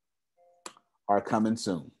are coming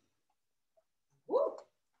soon.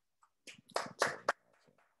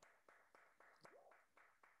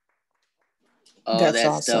 Oh, that's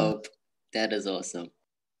awesome. dope. That is awesome.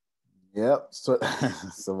 Yep. So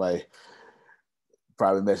somebody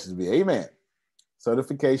probably messaged me, amen.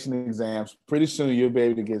 Certification exams. Pretty soon you'll be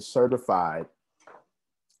able to get certified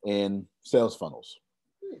in sales funnels,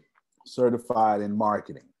 certified in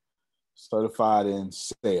marketing, certified in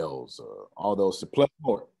sales, all those,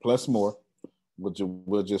 plus more.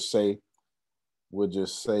 We'll just say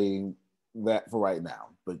that for right now.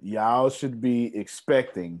 But y'all should be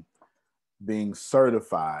expecting being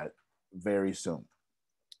certified very soon.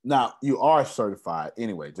 Now, you are certified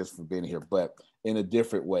anyway, just for being here, but in a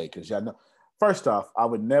different way. Because y'all know, first off, I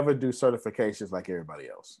would never do certifications like everybody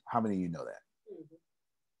else. How many of you know that? Mm-hmm.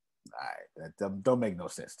 All right, that don't make no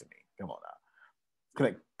sense to me. Come on now.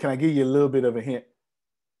 Can I give you a little bit of a hint?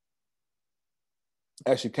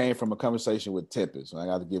 Actually came from a conversation with Tempest. I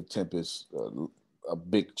got to give Tempest a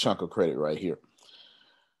big chunk of credit right here.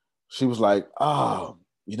 She was like, oh,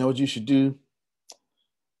 you know what you should do?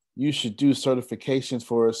 You should do certifications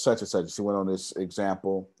for such and such. She went on this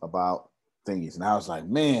example about thingies. And I was like,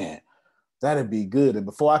 man, that'd be good. And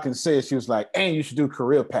before I can say it, she was like, and you should do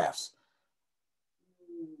career paths.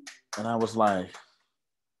 And I was like,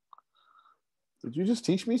 did you just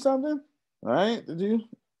teach me something? All right, did you?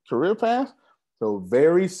 Career path? So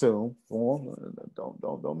very soon,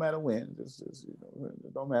 don't matter when, just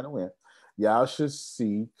don't matter when, y'all should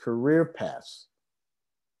see career paths.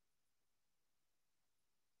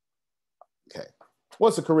 Okay,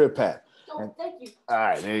 what's a career path? Thank you. All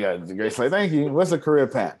right, there you go. Grace, like, thank you. What's a career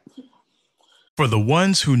path? For the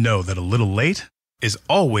ones who know that a little late is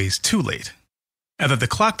always too late, and that the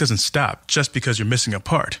clock doesn't stop just because you're missing a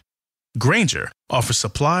part, Grainger offers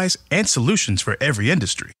supplies and solutions for every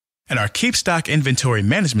industry. And our Keep Stock inventory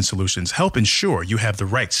management solutions help ensure you have the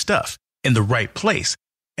right stuff in the right place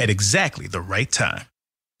at exactly the right time.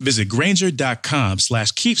 Visit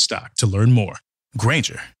Grainger.com/keepstock to learn more.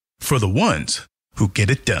 Grainger, for the ones who get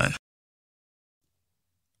it done.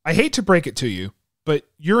 I hate to break it to you, but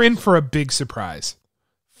you're in for a big surprise.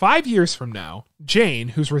 5 years from now, Jane,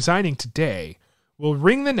 who's resigning today, will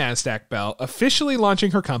ring the NASDAQ bell, officially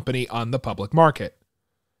launching her company on the public market.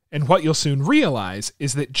 And what you'll soon realize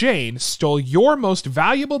is that Jane stole your most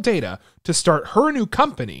valuable data to start her new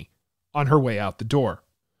company on her way out the door.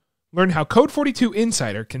 Learn how Code 42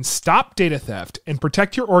 Insider can stop data theft and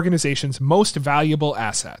protect your organization's most valuable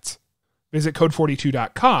assets. Visit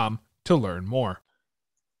code42.com to learn more.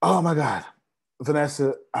 Oh my God,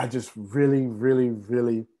 Vanessa, I just really,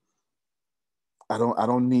 I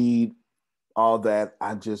don't need all that.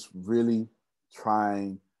 I'm just really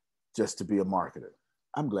trying just to be a marketer.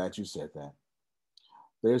 I'm glad you said that.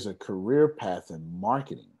 There's a career path in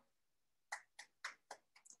marketing.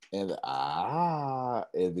 And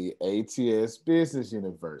in the ATS Business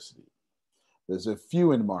University. There's a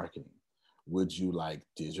few in marketing. Would you like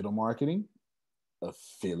digital marketing,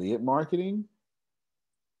 affiliate marketing?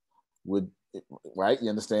 Right? You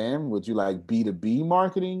understand? Would you like B2B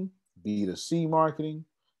marketing, B2C marketing,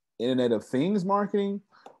 Internet of Things marketing?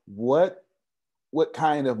 What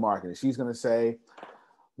kind of marketing? She's going to say,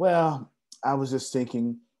 well, I was just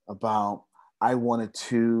thinking about, I wanted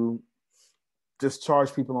to just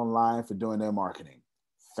charge people online for doing their marketing.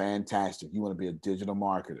 Fantastic. You want to be a digital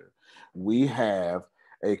marketer. We have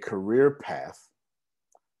a career path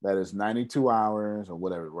that is 92 hours or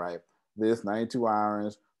whatever, right? This 92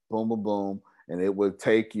 hours, boom, boom, boom. And it will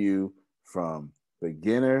take you from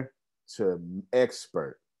beginner to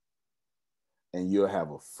expert. And you'll have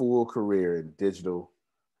a full career in digital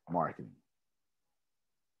marketing.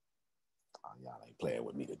 Y'all ain't playing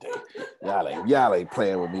with me today. Y'all ain't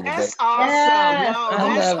playing with me today. That's awesome. Yes. No,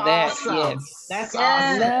 I that's love that. awesome. Yes. That's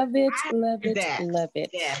Yes. awesome. Love it. Love Heard it. that. Love it.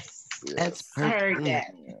 Yes. That's I heard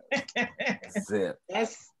perfect. that. That's it.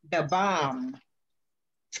 That's the bomb.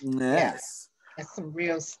 Yes. Yeah. That's some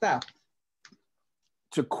real stuff.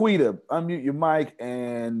 Chiquita, unmute your mic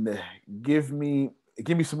and give me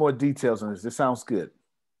some more details on this. This sounds good.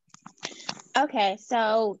 Okay,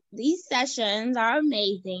 so these sessions are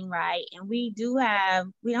amazing, right? And we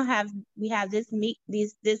have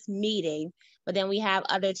this meeting, but then we have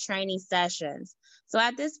other training sessions. So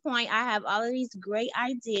at this point, I have all of these great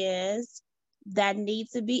ideas that need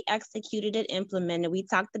to be executed and implemented. We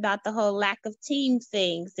talked about the whole lack of team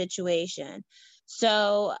thing situation.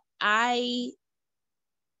 So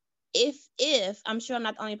if I'm sure I'm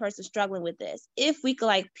not the only person struggling with this, if we could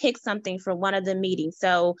like pick something for one of the meetings,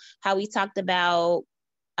 so how we talked about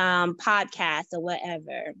podcasts or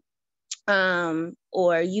whatever,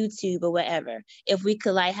 or YouTube or whatever, if we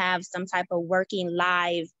could like have some type of working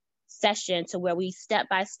live session to where we step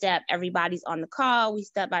by step, everybody's on the call, we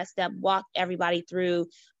step by step walk everybody through,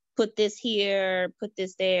 put this here, put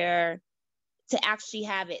this there, to actually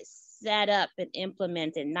have it set up and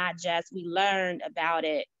implemented, not just we learned about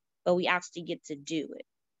it, but we actually get to do it.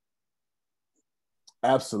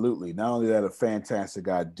 Absolutely. Not only that, a fantastic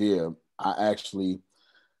idea. I'm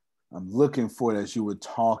looking for it as you were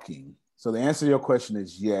talking. So the answer to your question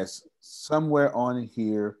is yes. Somewhere on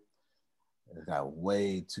here, I got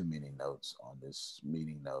way too many notes on this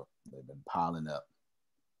meeting note. They've been piling up.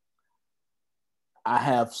 I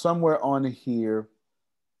have somewhere on here.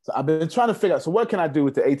 So I've been trying to figure out, so what can I do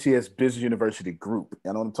with the ATS Business University group?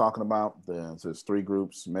 You know what I'm talking about? So there's 3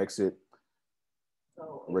 groups, MExit,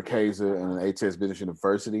 Ricasa, and an ATS Business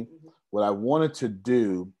University. What I wanted to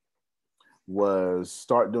do was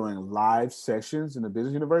start doing live sessions in the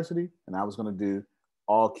Business University, and I was going to do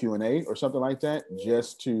all Q&A or something like that,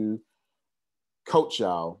 just to coach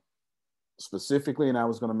y'all specifically, and I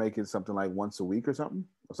was going to make it something like once a week or something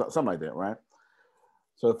like that, right?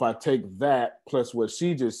 So if I take that plus what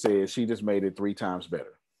she just said, she just made it 3 times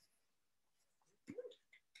better.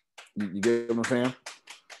 You get what I'm saying?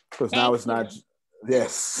 Because now it's not.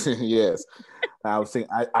 Yes, yes. I was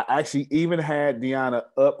thinking. I actually even had Deanna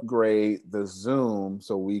upgrade the Zoom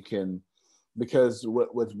so we can, because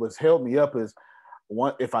what's held me up is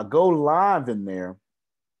if I go live in there,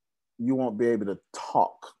 you won't be able to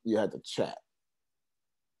talk. You have to chat,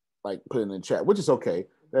 like put it in the chat, which is okay.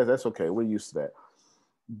 That's okay. We're used to that.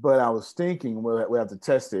 But I was thinking we have to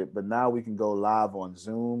test it, but now we can go live on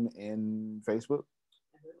Zoom and Facebook.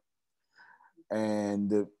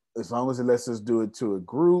 And as long as it lets us do it to a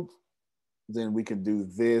group, then we can do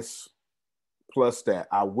this plus that.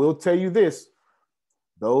 I will tell you this,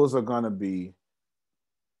 those are going to be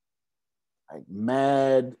like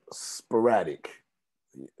mad sporadic.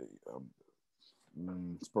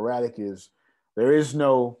 Sporadic is, there is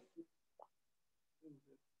no,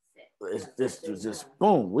 it's just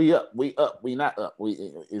boom, we up, we not up.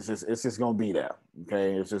 It's just gonna be there.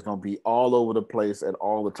 Okay, it's just gonna be all over the place at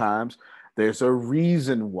all the times. There's a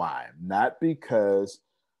reason why, not because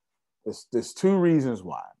there's 2 reasons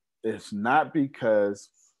why. It's not because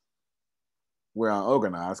we're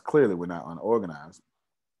unorganized. Clearly, we're not unorganized.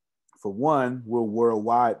 For one, we're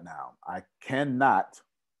worldwide now. I cannot,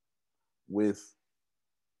 with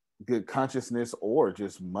good consciousness or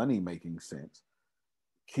just money making sense,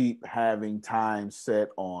 keep having time set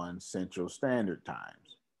on Central Standard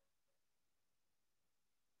Times.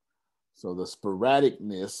 So the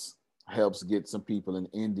sporadicness helps get some people in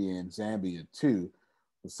India and Zambia too.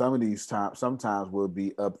 But some of these times, sometimes we'll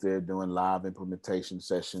be up there doing live implementation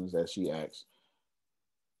sessions, as she asked,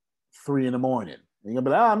 3 in the morning. And you're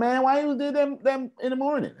gonna be like, oh man, why you did them in the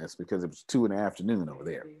morning? That's because it was 2 in the afternoon over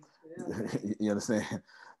there. You understand?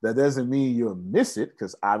 That doesn't mean you'll miss it,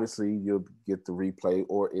 because obviously you'll get the replay,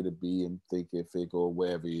 or it'll be in Thinkific or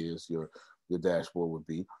wherever it is your dashboard would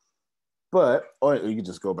be. But, or you can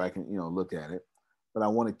just go back and look at it. But I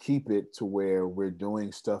want to keep it to where we're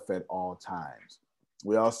doing stuff at all times.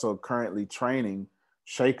 We're also currently training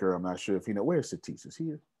Shaker. I'm not sure if you know, where's Satish? Is he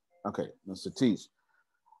here? Okay, Satish.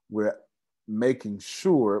 We're making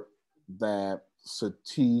sure that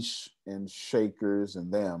Satish and Shakers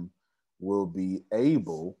and them will be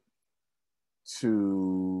able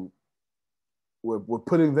to, we're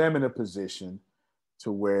putting them in a position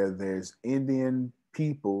to where there's Indian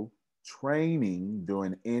people training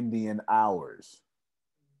during Indian hours.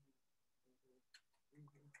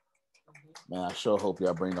 Man, I sure hope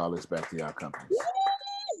y'all bring all this back to y'all companies.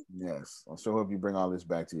 Yes, I sure hope you bring all this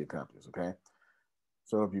back to your companies, okay?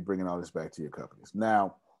 So hope you're bringing all this back to your companies.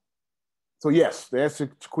 Now, so yes, the answer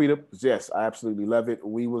to Chiquita is yes, I absolutely love it.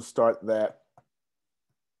 We will start that.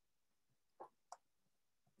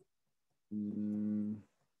 We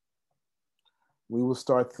will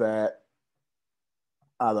start that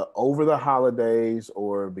either over the holidays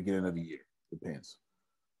or beginning of the year. Depends.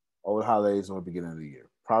 Over the holidays or beginning of the year.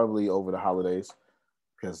 Probably over the holidays,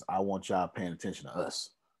 because I want y'all paying attention to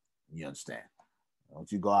us. You understand?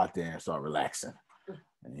 Don't you go out there and start relaxing.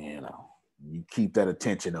 You keep that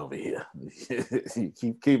attention over here. You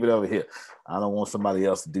keep it over here. I don't want somebody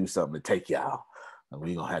else to do something to take y'all.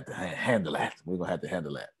 We're going to have to handle that. We're going to have to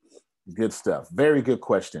handle that. Good stuff. Very good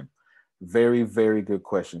question. Very, very good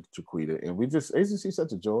question, Chiquita. And isn't she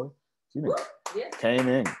such a joy? She came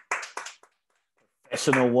in.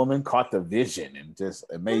 Professional woman, caught the vision, and just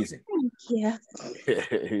amazing. Yeah.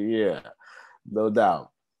 Yeah, no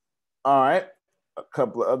doubt. All right. A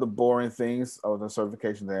couple of other boring things. Oh, the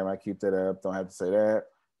certification there. I keep that up. Don't have to say that.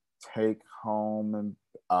 Take home and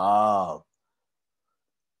I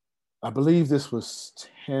believe this was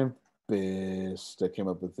Tempest that came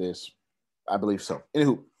up with this. I believe so.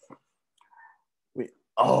 Anywho,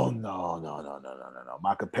 no.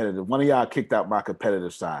 My competitive. One of y'all kicked out my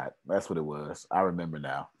competitive side. That's what it was. I remember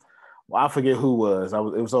now. Well, I forget who was. It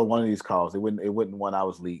was on one of these calls. It wasn't one I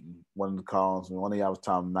was leading. One of the calls. And one of y'all was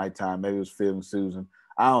talking nighttime. Maybe it was Phil and Susan.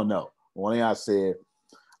 I don't know. One of y'all said,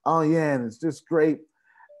 "Oh yeah, and it's just great."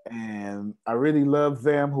 And I really love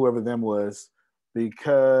them, whoever them was,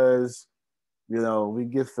 because we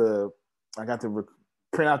get I got to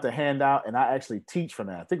print out the handout, and I actually teach from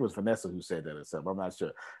that. I think it was Vanessa who said that or something. I'm not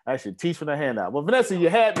sure. I actually teach from the handout. Well, Vanessa, you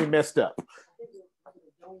had me messed up.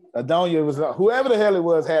 Adonia was whoever the hell it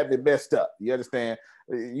was had me messed up. You understand?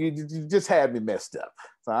 You just had me messed up.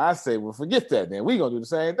 So I say, well, forget that. Then we gonna do the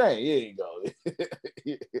same thing. You ain't go.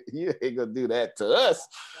 You ain't gonna do that to us.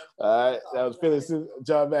 All right. That was Phyllis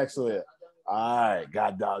John Maxwell. All right,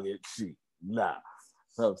 God dog it. Shoot. Nah.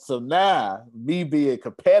 So now me being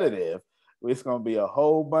competitive, it's gonna be a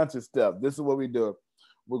whole bunch of stuff. This is what we do.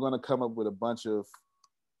 We're gonna come up with a bunch of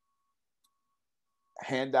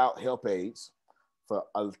handout help aids.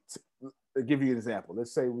 I'll give you an example.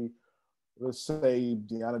 Let's say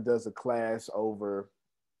Deanna does a class over,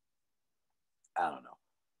 I don't know,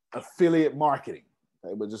 affiliate marketing.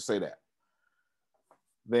 Okay, we'll just say that.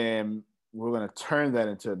 Then we're going to turn that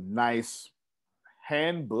into a nice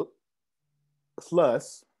handbook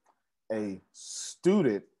plus a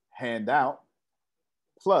student handout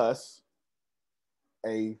plus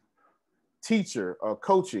a teacher or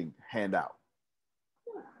coaching handout.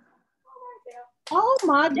 Oh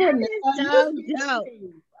my goodness. So dope.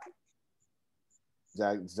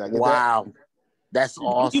 Wow. That's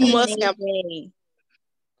awesome. You must have.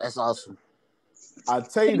 That's awesome. I'll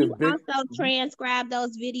tell you Can you also transcribe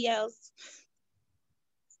those videos?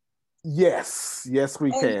 Yes,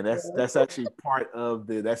 we can. That's actually part of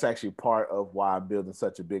why I'm building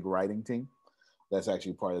such a big writing team. That's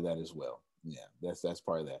actually part of that as well. Yeah, that's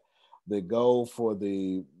part of that. The goal for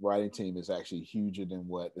the writing team is actually huger than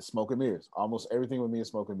what the smoke and mirrors. Almost everything with me is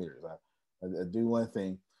smoke and mirrors. I do one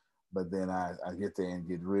thing, but then I get there and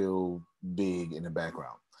get real big in the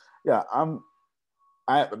background. Yeah, I'm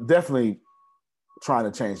definitely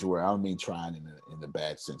trying to change the word. I don't mean trying in the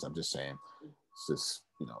bad sense. I'm just saying it's just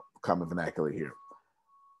common vernacular here.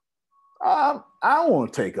 I don't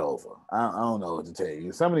want to take over. I don't know what to tell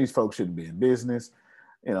you. Some of these folks shouldn't be in business.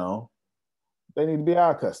 They need to be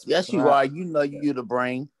our customers. Yes, you are. You know you're the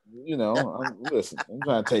brain. Listen, I'm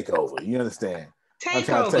trying to take over. You understand? I'm Take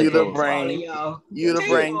trying to over take You the this, over. all of brain. y'all. You the Take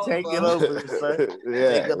brain. Take it over. over, sir. Take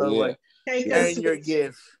Yeah, it over. Take yeah. us Earn your switch.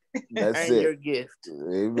 gift. That's Earn it. your gift.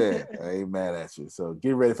 Amen. I ain't mad at you. So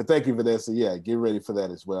get ready for. Thank you for that. So yeah, get ready for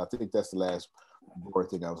that as well. I think that's the last board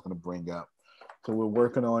thing I was going to bring up. So we're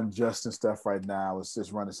working on Justin stuff right now. I was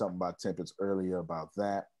just running something about templates earlier about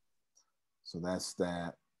that. So that's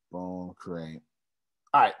that. Boom, create.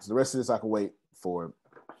 All right. So the rest of this I can wait for.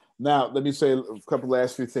 Now let me say a couple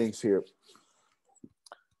last few things here.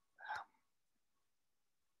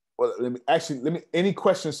 Well, let me. Any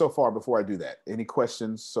questions so far before I do that? Any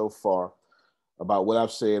questions so far about what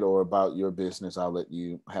I've said or about your business? I'll let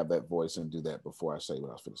you have that voice and do that before I say what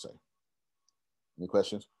I was going to say. Any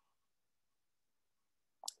questions?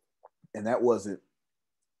 And that wasn't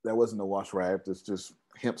a wash rag. It's just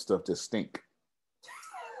hemp stuff that stink.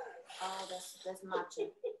 Oh, that's matcha.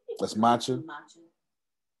 That's matcha.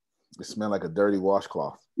 It smells like a dirty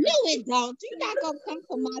washcloth. No, it don't. You're not gonna come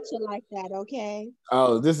for matcha like that, okay?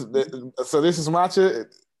 Oh, this is matcha.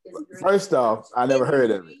 First off, I never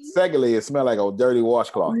heard of it. Secondly, it smells like a dirty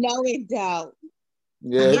washcloth. No, it don't.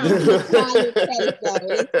 Yeah. How it tastes though?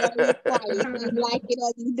 It's very quiet. You like it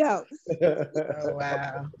or you don't. Oh,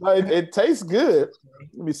 wow. No, it tastes good.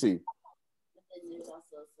 Let me see. There's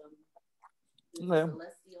also some Yeah.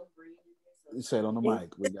 celestial green. You say it on the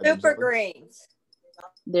mic. We got Super greens.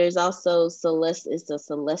 There's also it's a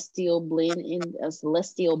celestial blend in a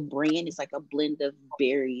celestial brand. It's like a blend of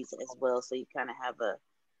berries as well. So you kind of have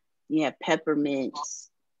you have peppermint,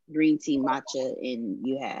 green tea, matcha, and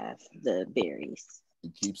you have the berries.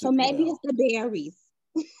 So maybe it's the berries.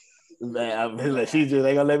 Man, she just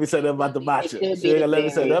ain't gonna let me say nothing about the matcha. She ain't gonna let me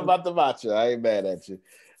say nothing about the matcha. I ain't mad at you.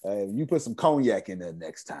 You put some cognac in there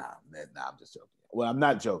next time. Nah, I'm just joking. Well, I'm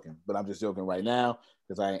not joking, but I'm just joking right now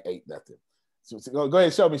because I ain't ate nothing. So go ahead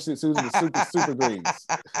and show me, Susan, the super greens.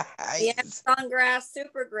 The Amazon grass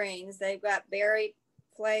super greens. They've got berry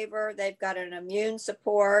flavor. They've got an immune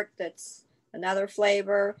support. That's another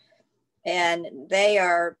flavor. And they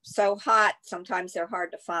are so hot, sometimes they're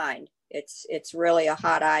hard to find. It's really a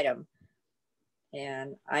hot item.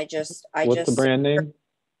 And what's the brand name?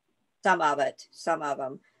 Some of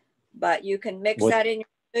them. But you can mix that in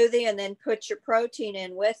your smoothie and then put your protein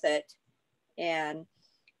in with it. And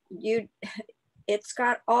it's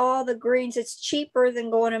got all the greens. It's cheaper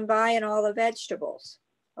than going and buying all the vegetables.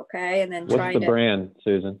 Okay. And then what's the brand,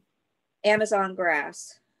 Susan? Amazon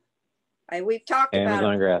grass. We've talked about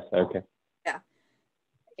Amazon grass. Okay. Yeah.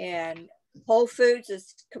 And Whole Foods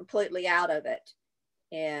is completely out of it.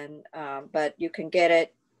 And but you can get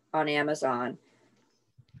it on Amazon.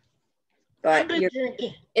 But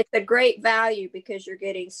it's a great value because you're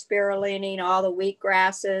getting spirulina, all the wheat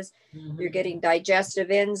grasses, you're getting digestive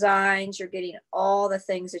enzymes, you're getting all the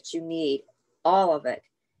things that you need, all of it.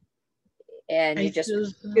 And you just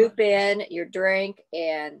scoop in your drink,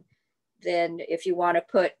 and then if you want to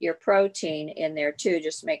put your protein in there too,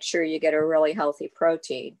 just make sure you get a really healthy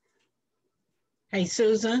protein. Hey,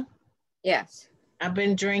 Susan. Yes. I've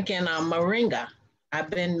been drinking moringa. I've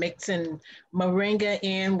been mixing moringa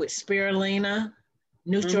in with spirulina,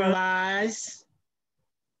 neutralize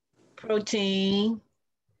protein,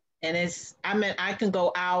 and I can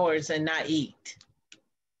go hours and not eat,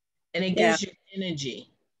 and it gives you energy.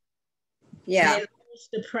 Yeah. And it lowers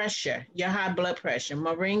the pressure, your high blood pressure.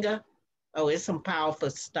 Moringa, it's some powerful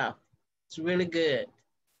stuff. It's really good.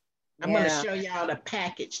 I'm going to show y'all the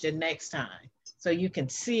package the next time so you can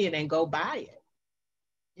see it and go buy it.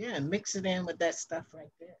 Yeah, mix it in with that stuff right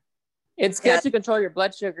there. It's good to control your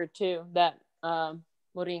blood sugar too, that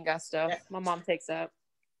moringa stuff. My mom takes that.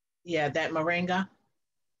 Yeah, that moringa.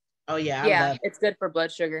 Oh yeah, yeah, I love it. It's good for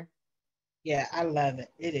blood sugar. Yeah, I love it.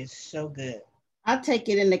 It is so good. I take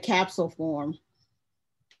it in the capsule form.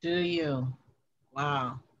 Do you?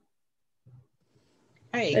 Wow.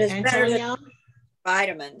 Hey, But it's better Antonio. than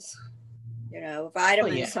vitamins.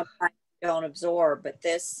 Vitamins sometimes don't absorb, but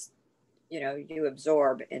this, you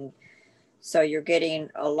absorb. And so you're getting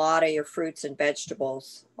a lot of your fruits and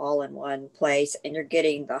vegetables all in one place, and you're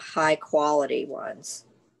getting the high quality ones.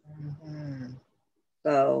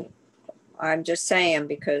 So I'm just saying,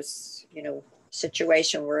 because,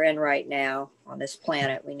 situation we're in right now on this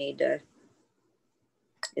planet,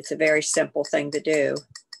 it's a very simple thing to do.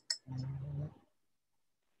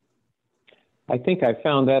 I think I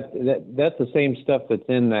found that's the same stuff that's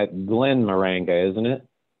in that Glen Moringa, isn't it?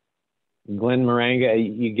 Glen Moringa,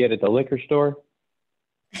 you get at the liquor store?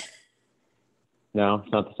 No,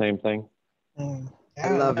 it's not the same thing? I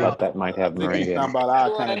love thought that might have moringa. Talking about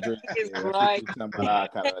our kind of drinks. Talking about our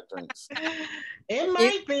kind of drinks. It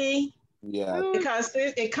might be. Yeah. Because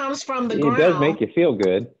it comes from the It ground. does make you feel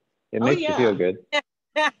good. It makes you feel good.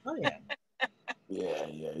 Oh yeah. Yeah,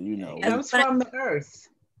 you know. It comes from the earth.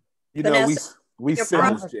 You know, Vanessa, we your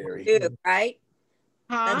sinners, product Jerry. too, right?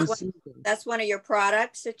 Huh? That's one of your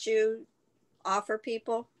products that you offer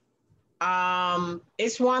people.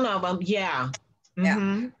 It's one of them. Yeah.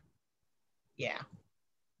 Mm-hmm. Yeah.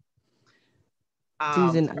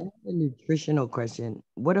 Susan, I have a nutritional question.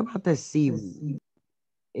 What about the seaweed?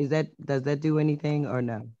 Does that do anything or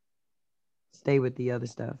no? Stay with the other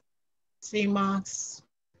stuff. Sea moss.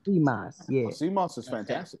 Sea moss, yeah. Sea moss is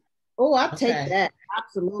fantastic. Oh, I take that.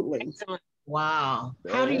 Absolutely. Wow.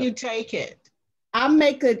 How do you take it? I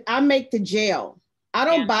make the gel. I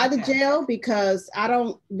don't buy the gel because I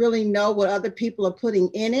don't really know what other people are putting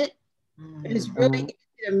in it. And it's really easy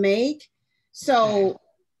to make. So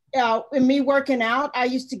in me working out, I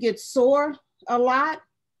used to get sore a lot.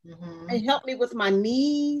 It helped me with my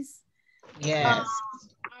knees. Yes.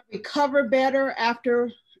 I recover better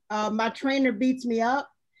after my trainer beats me up.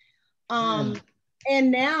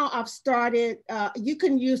 And now I've started, you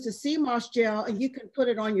can use the sea moss gel and you can put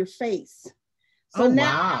it on your face. So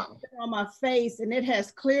now I put it on my face and it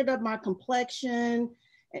has cleared up my complexion.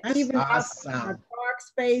 And That's even awesome. my dark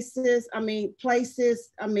spaces,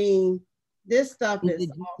 places, this stuff is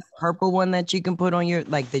awesome. Purple one that you can put on your,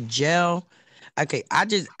 like the gel. Okay, I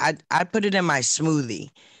put it in my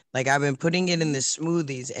smoothie. Like I've been putting it in the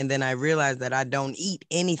smoothies and then I realized that I don't eat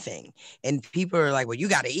anything. And people are like, well, you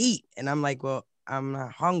got to eat. And I'm like, well, I'm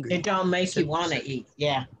not hungry. It don't make you want to eat.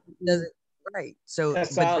 Yeah. Right. So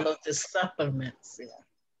that's all of the supplements. Yeah.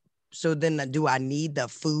 So then do I need the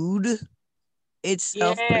food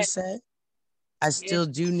itself per se? I still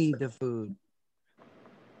do need the food.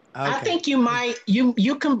 Okay. I think you might you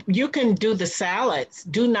can do the salads,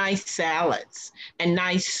 do nice salads and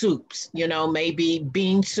nice soups, maybe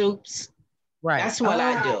bean soups. Right. That's what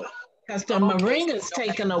I do. Because the moringa's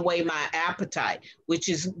taken away my appetite, which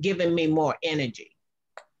is giving me more energy.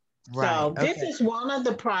 Right. So this is one of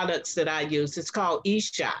the products that I use. It's called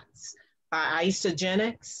eShots by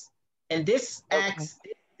Isogenics. And this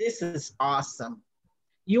is awesome.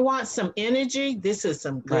 You want some energy? This is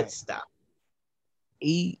some good stuff.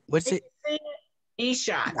 What's it?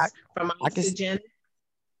 eShots from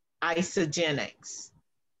Isogenics.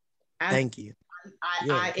 Thank you.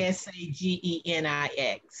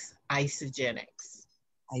 ISAGENIX. Isogenics.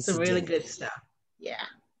 It's a really good stuff. Yeah.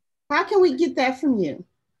 How can we get that from you?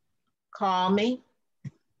 Call me.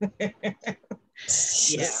 Yeah.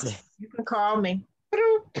 You can call me.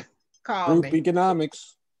 Call Group me.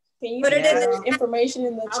 Economics. Can you put it in the information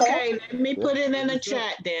in the chat? Okay, let me put it in the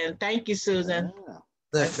chat then. Thank you, Susan.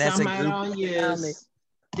 Look, that's a somebody group I'll use.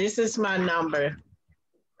 This is my number.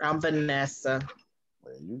 I'm Vanessa.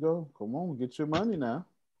 There you go. Come on, get your money now.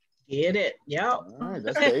 Get it. Yep. All right,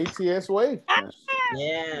 that's the ATS way.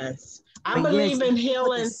 Yes. I believe in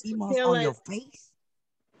healing. On your face.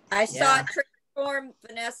 I saw it transform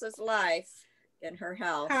Vanessa's life in her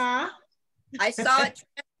house. Huh? I saw it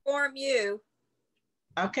transform you.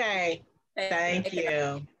 Okay. Thank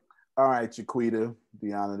you. All right, Chiquita,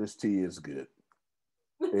 Deanna, this tea is good.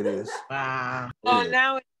 It is. Wow.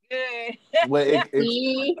 Now it's good.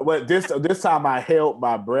 Well, this time I held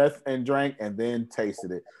my breath and drank and then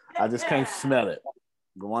tasted it. I just can't smell it.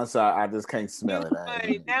 Once I just can't smell it.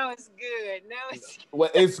 Now it's good. Now it's good.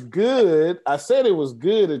 Well, it's good. I said it was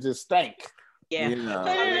good. It just stank.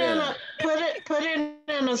 Yeah. Put it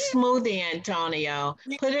in a smoothie, Antonio.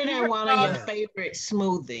 Put it in one of your favorite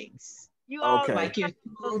smoothies. You all like your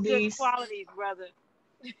smoothies. Qualities, brother.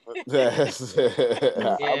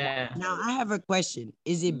 Yeah. Now I have a question.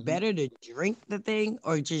 Is it better to drink the thing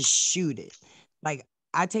or just shoot it? Like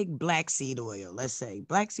I take black seed oil, let's say.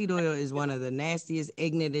 Black seed oil is one of the nastiest,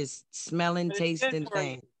 ignorantest, smelling, tasting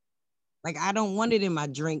things. Like I don't want it in my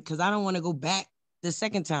drink because I don't want to go back the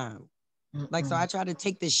second time. Like, so I try to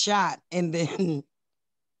take the shot and then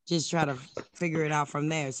just try to figure it out from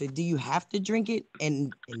there. So do you have to drink it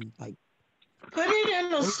and like put it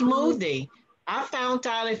in a smoothie? I found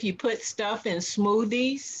out if you put stuff in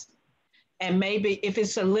smoothies and maybe if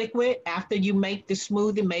it's a liquid, after you make the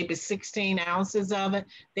smoothie, maybe 16 ounces of it,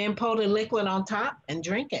 then pour the liquid on top and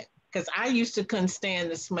drink it. Because I used to couldn't stand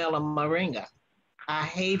the smell of moringa. I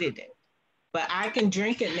hated it. But I can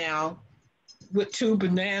drink it now with 2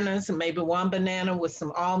 bananas and maybe 1 banana with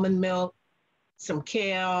some almond milk, some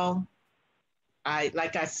kale.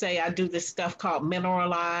 Like I say, I do this stuff called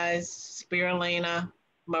mineralized spirulina,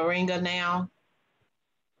 moringa now.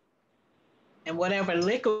 And whatever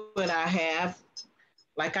liquid I have,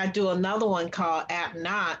 like I do another one called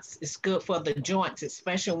Knots. It's good for the joints,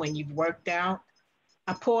 especially when you've worked out.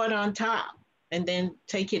 I pour it on top and then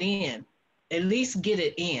take it in. at least get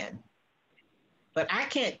it in. But I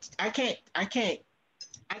can't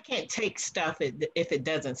take stuff if it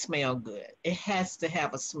doesn't smell good. It has to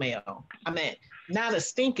have a smell. I mean, not a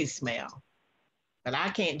stinky smell, but I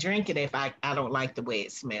can't drink it if I don't like the way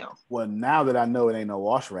it smells. Well, now that I know it ain't no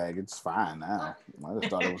wash rag, it's fine now. I just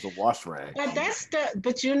thought it was a wash rag.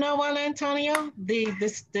 But you know what, Antonio?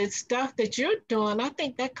 The stuff that you're doing, I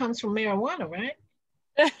think that comes from marijuana, right?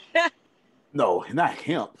 No, not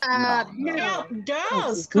hemp. No. Hemp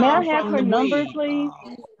does May I come have from her the number, weed. please?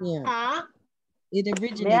 Yeah. Huh? It May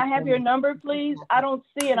originates I have from your number, please? I don't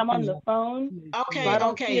see it. I'm on the phone. Okay, so I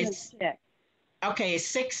don't okay. see it in the text. Okay,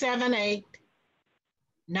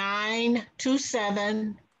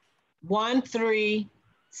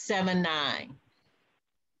 678-927-1379.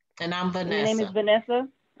 And I'm Vanessa. Your name is Vanessa?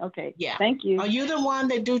 Okay. Yeah. Thank you. Are you the one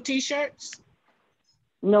that do t-shirts?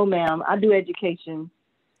 No, ma'am. I do education.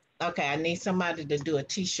 Okay, I need somebody to do a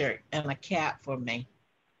t-shirt and a cap for me.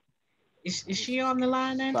 Is she on the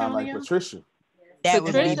line, Antonio? Sound like Patricia. That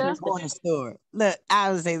would be the Patricia? corner store. Look,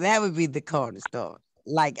 I would say that would be the corner store.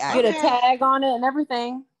 Like Get a tag on it and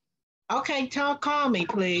everything. Okay, call me,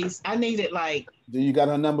 please. I need it like. Do you got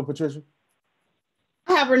her number, Patricia?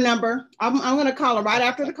 I have her number. I'm going to call her right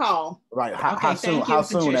after the call. Right. How Okay, soon? thank you, How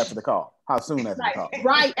soon Patricia. after the call? How soon after the call?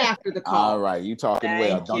 Right after the call. All right, you talking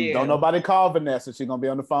well. Thank you. Don't nobody call Vanessa. She's gonna be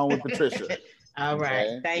on the phone with Patricia. All right.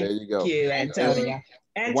 Okay, Thank there you go. Antonio.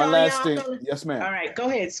 One last thing. Antonio, Yes, ma'am. All right, go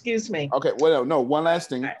ahead. Excuse me. Okay, well, no, one last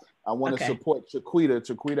thing. I want to Okay. support Chiquita.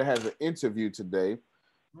 Chiquita has an interview today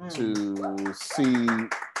to see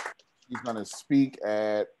she's going to speak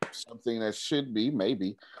at something that should be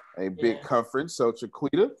maybe a big conference. So,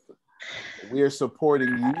 Chiquita, we are supporting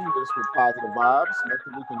you just with positive vibes.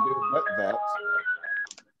 Nothing we can do but that.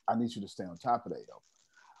 I need you to stay on top of that, though.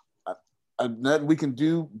 Nothing we can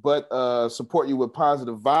do but support you with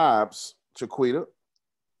positive vibes, Chiquita.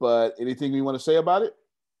 But anything you want to say about it?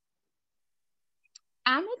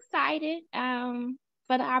 I'm excited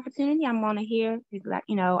for the opportunity. I'm going to hear.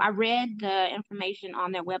 I read the information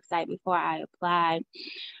on their website before I applied,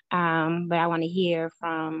 but I want to hear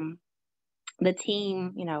from the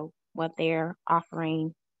team, what they're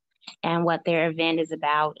offering and what their event is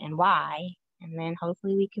about and why. And then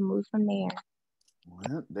hopefully we can move from there.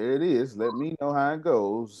 Well, there it is. Let me know how it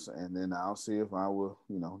goes, and then I'll see if I will,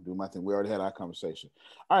 do my thing. We already had our conversation.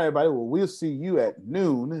 All right, everybody. Well, we'll see you at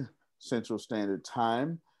noon Central Standard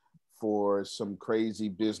Time for some crazy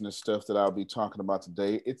business stuff that I'll be talking about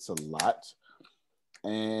today. It's a lot.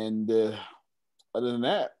 And other than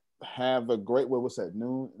that, have a great, what's that,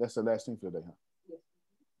 noon? That's the last thing for the day, huh? Yes.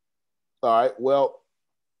 All right, well,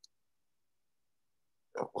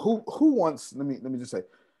 who wants, let me just say,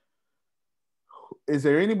 is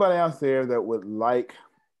there anybody out there that would like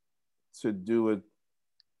to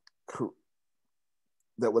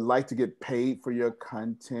get paid for your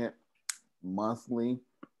content monthly?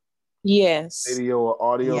 Yes. Video or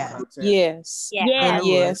audio content? Yes. Yeah. And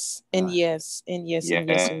yes. And yes. And yes. And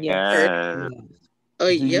yes. And yes.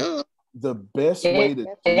 Yeah. The best way to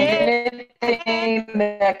do anything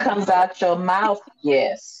that comes out your mouth,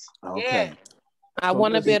 yes. Okay. I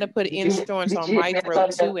want to be able to put insurance on my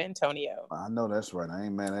throat too, Antonio. I know that's right. I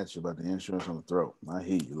ain't mad at you about the insurance on the throat. I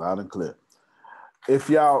hear you loud and clear. If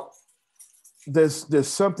y'all, there's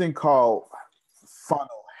something called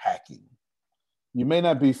funnel hacking. You may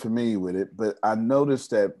not be familiar with it, but I noticed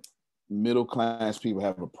that middle class people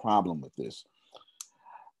have a problem with this.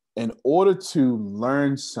 In order to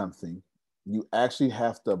learn something, you actually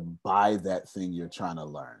have to buy that thing you're trying to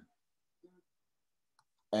learn.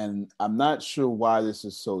 And I'm not sure why this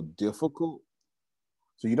is so difficult.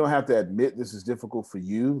 So you don't have to admit this is difficult for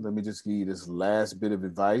you. Let me just give you this last bit of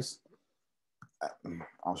advice.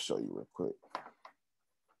 I'll show you real quick.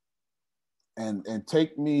 And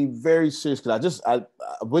take me very serious, because I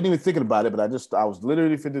wasn't even thinking about it, but I was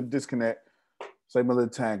literally fit to disconnect, say my little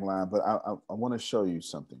tagline, but I want to show you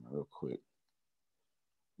something real quick.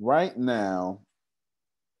 Right now,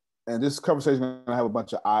 and this conversation is going to have a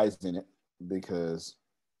bunch of I's in it, because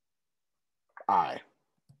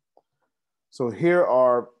so here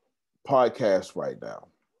are podcasts right now.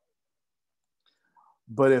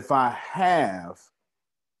 But if I have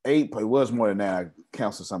 8, it was more than that, I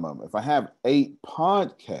canceled some of them. If I have 8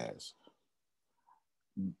 podcasts,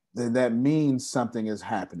 then that means something is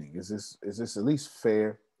happening. Is this at least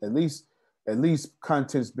fair? At least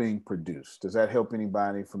content's being produced. Does that help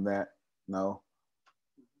anybody from that? No?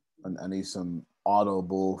 I need some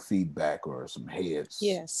audible feedback or some heads.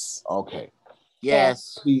 Yes. Okay.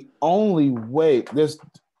 Yes. The only way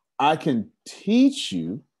I can teach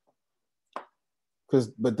you,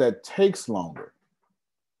 but that takes longer.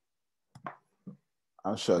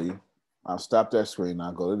 I'll show you. I'll stop that screen.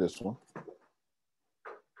 I'll go to this one.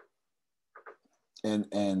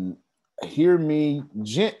 And hear me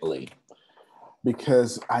gently,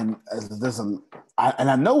 because I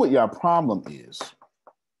know what your problem is.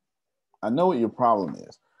 I know what your problem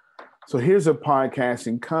is. So here's a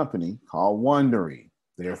podcasting company called Wondery.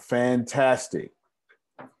 They're fantastic.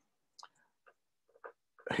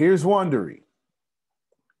 Here's Wondery.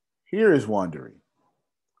 Here is Wondery.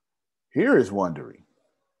 Here is Wondery.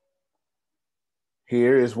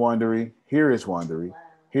 Here is Wondery. Here is Wondery.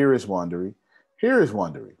 Here is Wondery. Here is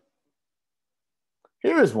Wondery.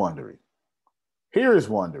 Here is Wondery. Here is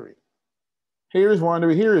Wondery. Here is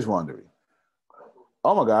Wondery. Here is Wondery.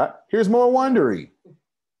 Oh my God, here's more Wondery.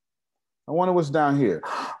 I wonder what's down here.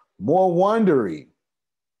 More Wondery.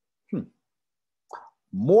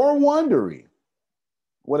 More Wondery.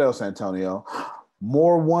 What else, Antonio?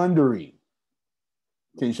 More Wondery.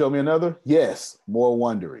 Can you show me another? Yes, more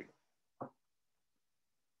Wondery.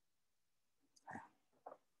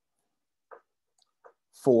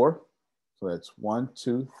 Four. So that's 1,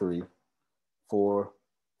 2, 3, 4,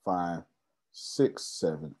 5, 6,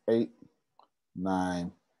 7, 8,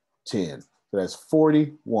 9, 10. So that's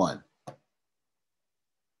 41.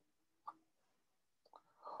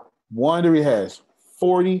 Wondery has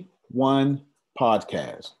 41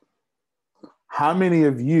 podcasts. How many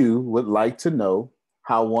of you would like to know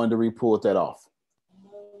how Wondery pulled that off?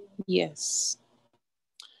 Yes.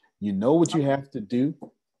 You know what you have to do?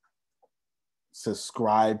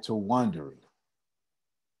 Subscribe to Wondery.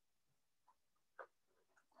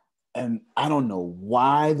 And I don't know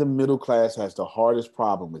why the middle class has the hardest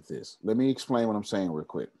problem with this. Let me explain what I'm saying real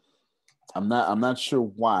quick. I'm not sure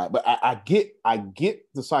why, but I get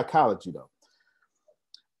the psychology though.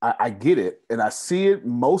 I get it, and I see it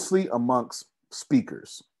mostly amongst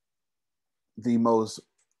speakers. The most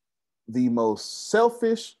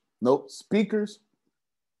selfish, speakers,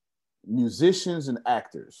 musicians, and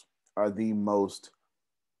actors are the most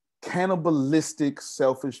cannibalistic,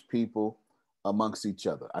 selfish people amongst each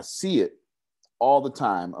other. I see it all the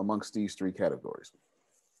time amongst these three categories.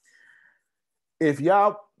 If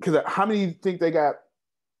y'all, because how many think they got,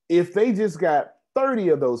 if they just got 30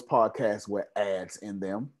 of those podcasts with ads in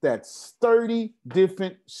them, that's 30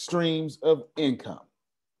 different streams of income.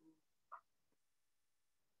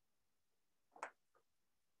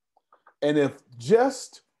 And if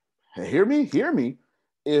just, hear me,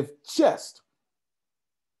 if just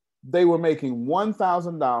they were making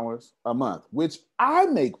 $1,000 a month, which I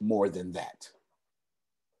make more than that.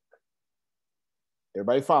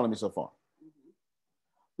 Everybody follow me so far?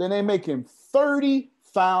 Then they're making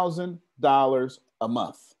 $30,000 a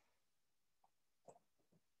month.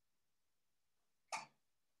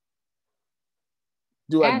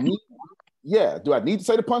 Do I need to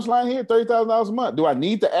say the punchline here? $30,000 a month. Do I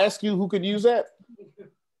need to ask you who could use that?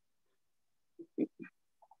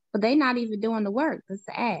 But they're not even doing the work. It's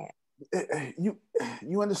the ad. You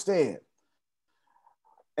understand.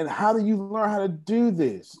 And how do you learn how to do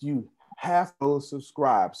this? You have to go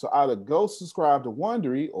subscribe. So either go subscribe to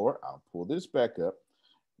Wondery, or I'll pull this back up.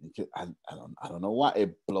 I don't know why.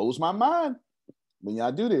 It blows my mind when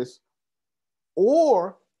y'all do this.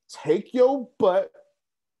 Or take your butt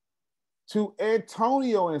to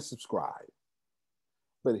Antonio and subscribe.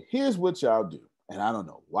 But here's what y'all do. And I don't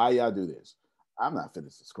know why y'all do this. I'm not finna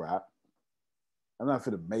subscribe. I'm not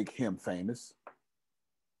finna make him famous.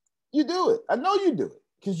 You do it. I know you do it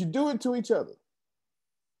because you do it to each other.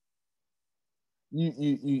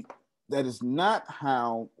 You that is not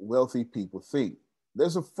how wealthy people think.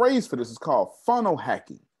 There's a phrase for this. It's called funnel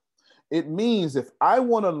hacking. It means if I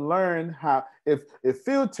want to learn how, if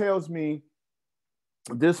Phil tells me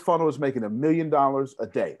this funnel is making $1 million a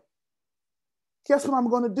day, guess what I'm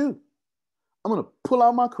going to do? I'm going to pull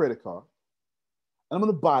out my credit card and I'm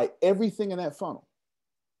going to buy everything in that funnel,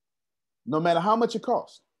 no matter how much it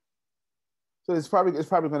costs. So it's probably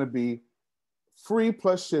going to be free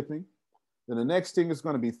plus shipping. Then the next thing is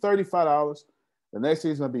going to be $35. The next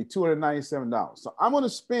thing is going to be $297. So I'm going to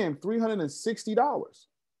spend $360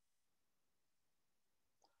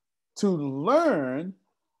 to learn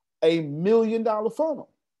 $1 million funnel.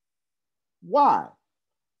 Why?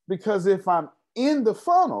 Because if I'm in the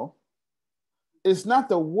funnel, it's not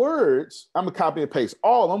the words. I'm going to copy and paste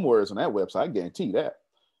all them words on that website. I guarantee you that.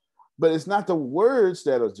 But it's not the words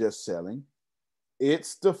that are just selling.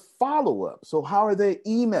 It's the follow-up. So how are they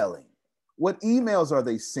emailing? What emails are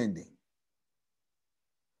they sending?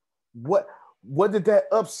 What did that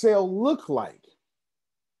upsell look like?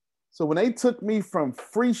 So when they took me from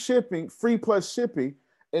free shipping, free plus shipping,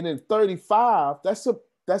 and then 35, that's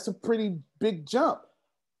a pretty big jump.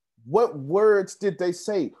 What words did they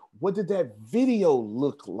say? What did that video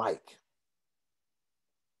look like?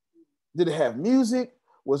 Did it have music?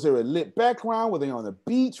 Was there a lit background? Were they on the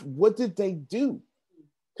beach? What did they do?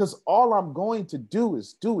 Because all I'm going to do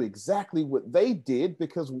is do exactly what they did,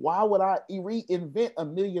 because why would I reinvent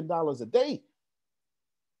 $1 million a day?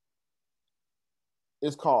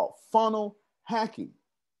 It's called funnel hacking.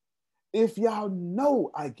 If y'all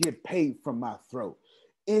know I get paid from my throat,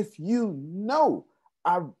 if you know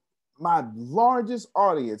my largest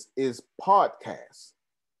audience is podcasts,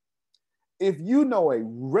 if you know a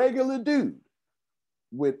regular dude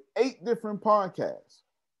with 8 different podcasts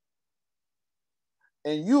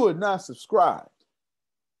and you are not subscribed,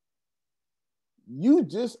 you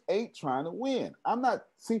just ain't trying to win. I'm not,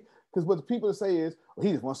 see, because what the people say is, well,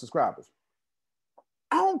 he just wants subscribers.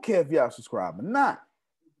 I don't care if y'all subscribe or not,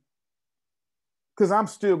 because I'm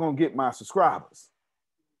still going to get my subscribers.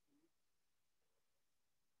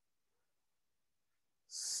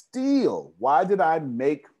 Still, why did I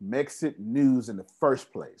make MExit News in the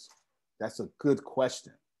first place? That's a good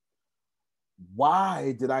question.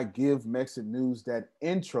 Why did I give MExit News that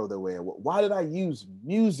intro the way? Why did I use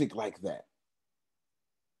music like that?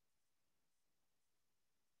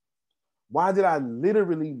 Why did I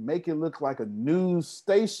literally make it look like a news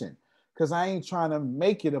station? Because I ain't trying to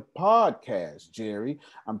make it a podcast, Jerry.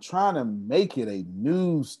 I'm trying to make it a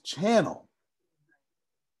news channel.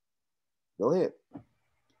 Go ahead.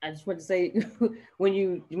 I just want to say, when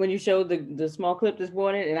you showed the small clip this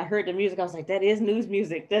morning, and I heard the music, I was like, that is news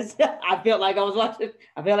music. That's I felt like I was watching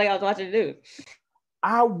the news.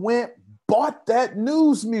 I bought that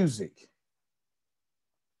news music.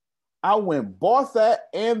 I bought that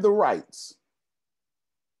and the rights.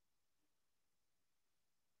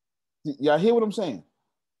 Y'all hear what I'm saying?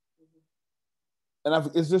 And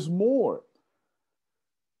it's just more.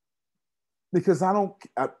 Because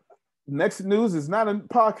MExit News is not a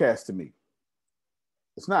podcast to me.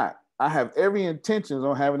 It's not. I have every intention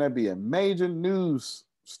on having that be a major news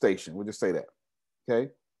station. We'll just say that.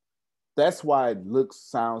 Okay. That's why it looks,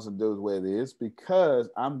 sounds, and does the way it is, because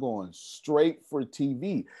I'm going straight for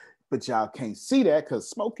TV. But y'all can't see that because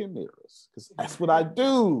smoke and mirrors. Because that's what I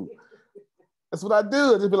do. That's what I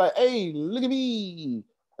do. I just be like, hey, look at me.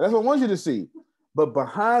 That's what I want you to see. But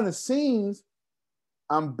behind the scenes,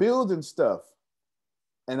 I'm building stuff.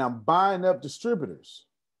 And I'm buying up distributors.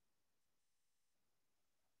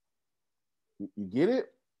 You get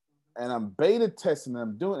it? And I'm beta testing,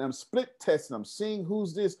 I'm split testing, I'm seeing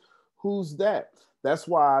who's this, who's that. That's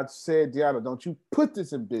why I said, Deanna, don't you put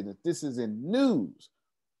this in business. This is in news.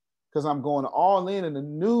 Because I'm going all in the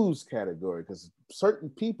news category, because certain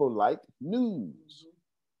people like news.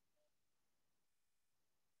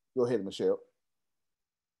 Go ahead, Michelle.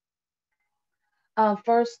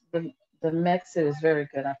 First, the MExit is very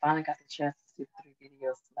good. I finally got the chance to see 3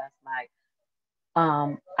 videos last night.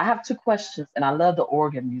 I have 2 questions, and I love the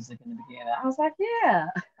organ music in the beginning. I was like, yeah,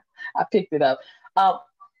 I picked it up.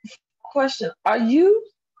 Question, are you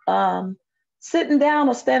sitting down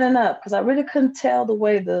or standing up? Because I really couldn't tell the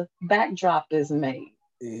way the backdrop is made.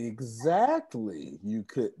 Exactly. You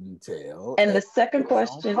couldn't tell. And the second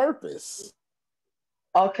question. On purpose.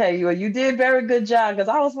 Okay, you did very good job, because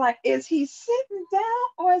I was like, is he sitting down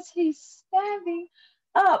or is he standing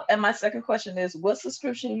up? And my second question is, what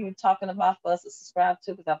subscription are you talking about for us to subscribe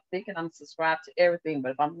to? Because I'm thinking I'm subscribed to everything,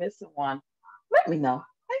 but if I'm missing one, let me know.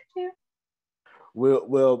 Thank you.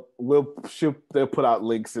 They'll put out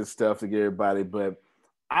links and stuff to get everybody. But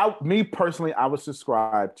me personally, I was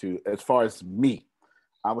subscribed to, as far as me,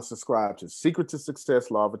 I was subscribed to Secret to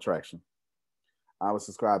Success, Law of Attraction. I was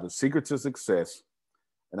subscribed to Secret to Success.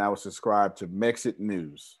 And I was subscribed to MExit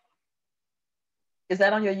News. Is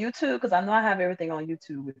that on your YouTube? Because I know I have everything on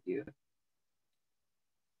YouTube with you.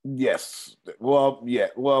 Yes. Well, yeah.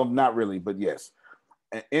 Well, not really, but yes.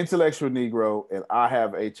 An Intellectual Negro and I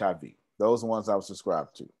Have HIV. Those are the ones I was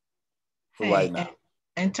subscribed to for right now.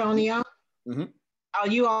 Antonio, mm-hmm. Are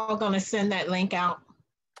you all going to send that link out?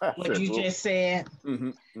 What sure, you just said?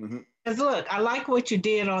 Because look, I like what you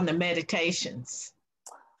did on the meditations.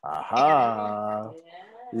 Aha.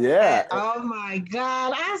 Yeah. Oh my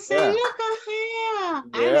God. I said, look at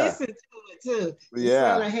him. I listened to it too. You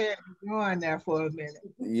sort of had me going there for a minute.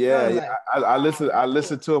 Yeah. I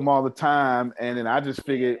listen to them all the time. And then I just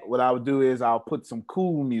figured what I would do is I'll put some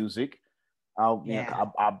cool music. I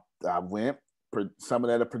went, some of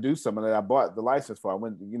that I produced, some of that I bought the license for. I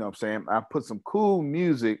went, you know what I'm saying? I put some cool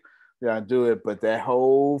music that I do it, but that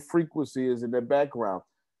whole frequency is in the background.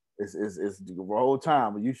 It's the whole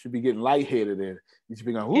time. You should be getting lightheaded and you should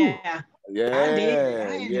be going, ooh, Yeah, I did. yeah,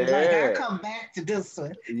 I ended like I yeah. come back to this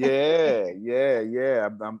one. Yeah.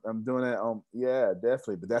 I'm doing that. Yeah,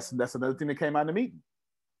 definitely. But that's another thing that came out in the meeting.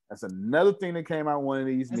 That's another thing that came out in one of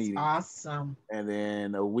these That's meetings. awesome. And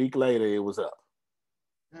then a week later, it was up.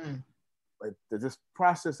 Like just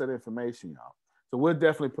process that information, y'all. So we'll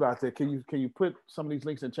definitely put out there. Can you put some of these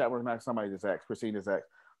links in chat? We're not somebody just asked. Christine just asked.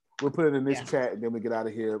 We'll put it in this chat, and then we get out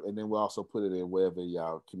of here, and then we'll also put it in wherever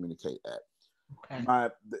y'all communicate at. Okay.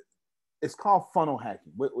 It's called funnel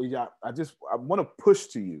hacking. I want to push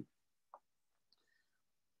to you.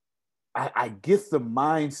 I get the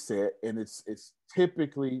mindset, and it's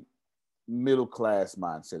typically middle class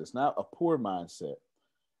mindset. It's not a poor mindset,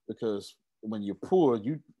 because when you're poor,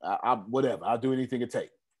 whatever, I'll do anything it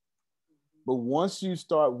takes. But once you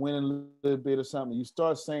start winning a little bit or something, you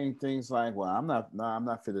start saying things like, well, I'm not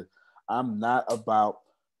about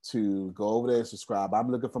to go over there and subscribe. I'm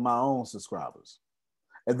looking for my own subscribers.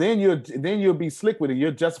 And then you'll be slick with it.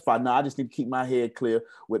 You'll justify, no, I just need to keep my head clear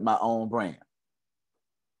with my own brand.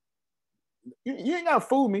 You ain't gotta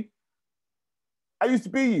fool me. I used to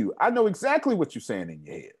be you. I know exactly what you're saying in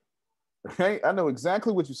your head. Okay? I know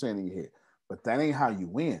exactly what you're saying in your head. But that ain't how you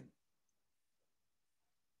win.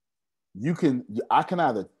 I can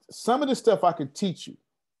either, some of this stuff I can teach you.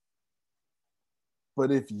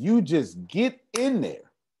 But if you just get in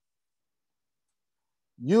there,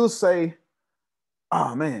 you'll say,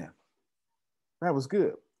 oh man, that was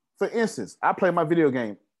good. For instance, I play my video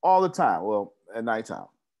game all the time, well, at nighttime.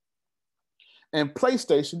 And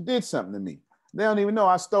PlayStation did something to me. They don't even know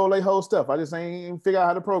I stole their whole stuff. I just ain't even figure out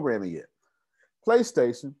how to program it yet.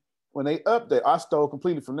 PlayStation, when they update, I stole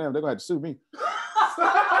completely from them. They're gonna have to sue me.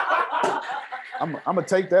 I'm gonna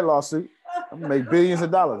take that lawsuit. I'm gonna make billions of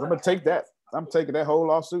dollars. I'm gonna take that. I'm taking that whole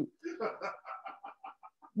lawsuit.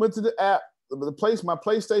 Went to the app, my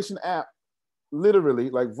PlayStation app, literally,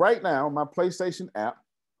 like right now, my PlayStation app,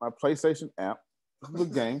 the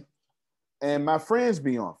game, and my friends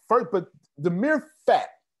be on. But the mere fact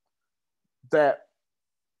that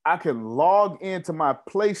I can log into my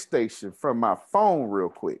PlayStation from my phone real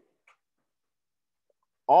quick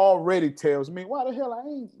already tells me, why the hell I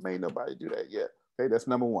ain't made nobody do that yet? Okay, that's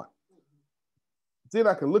number one. Then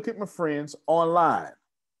I can look at my friends online.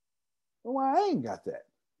 Why I ain't got that?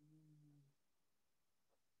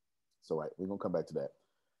 So right, we're gonna come back to that.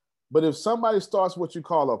 But if somebody starts what you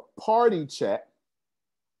call a party chat,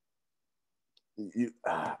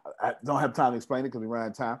 I don't have time to explain it because we run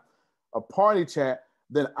out of time. A party chat,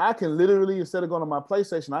 then I can literally, instead of going to my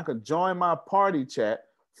PlayStation, I could join my party chat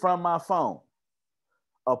from my phone.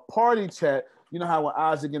 A party chat, you know how when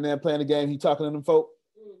Isaac in there playing the game, he talking to them folk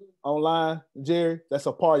online, Jerry, that's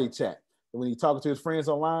a party chat. And when he's talking to his friends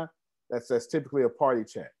online, that's typically a party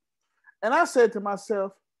chat. And I said to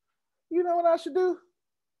myself, you know what I should do?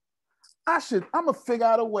 I'm gonna figure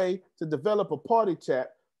out a way to develop a party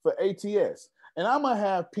chat for ATS. And I'm gonna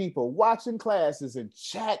have people watching classes and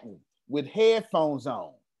chatting with headphones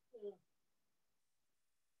on.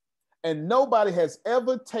 And nobody has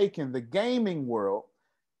ever taken the gaming world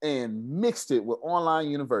and mixed it with online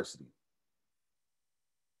university.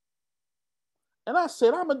 And I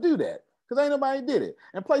said, I'm gonna do that because ain't nobody did it.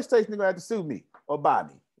 And PlayStation, they're gonna have to sue me or buy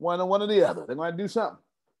me, one or the other. They're gonna have to do something.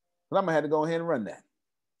 But I'm gonna have to go ahead and run that.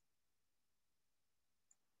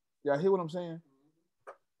 Y'all hear what I'm saying?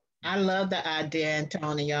 I love the idea,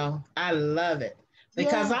 Antonio. I love it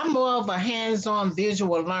because I'm more of a hands-on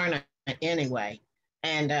visual learner anyway.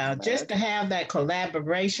 And just to have that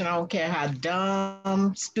collaboration, I don't care how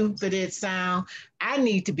dumb, stupid it sounds, I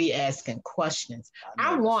need to be asking questions.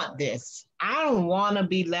 I want this. I don't want to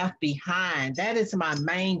be left behind. That is my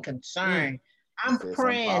main concern. I'm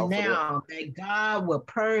praying now that God will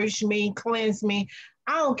purge me, cleanse me.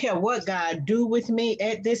 I don't care what God do with me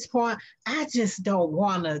at this point. I just don't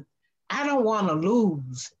want to. I don't want to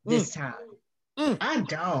lose this time. I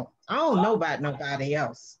don't know about nobody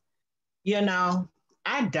else. You know,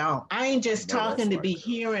 I don't. I ain't just talking to be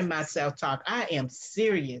hearing myself talk. I am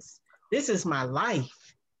serious. This is my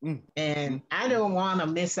life. And I don't want to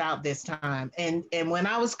miss out this time. And when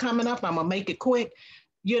I was coming up, I'm going to make it quick.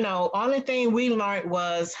 You know, only thing we learned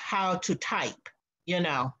was how to type, you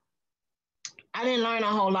know. I didn't learn a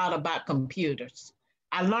whole lot about computers.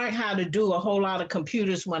 I learned how to do a whole lot of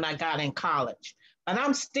computers when I got in college, but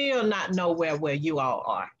I'm still not nowhere where you all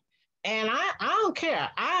are. And I don't care.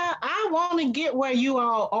 I want to get where you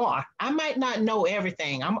all are. I might not know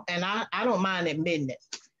everything, I don't mind admitting it.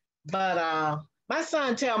 But my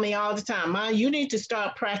son tell me all the time, Mom, you need to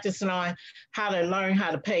start practicing on how to learn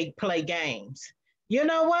how to play games. You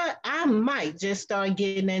know what? I might just start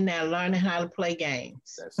getting in there, learning how to play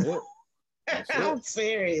games. That's it. I'm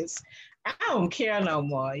serious. I don't care no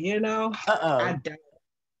more, you know? I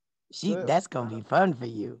don't. That's gonna be fun for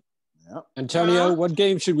you. Yep. Antonio, what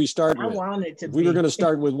game should we start I with? want it to If we were be. going to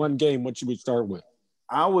start with one game, what should we start with?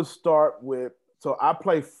 I would start with, so I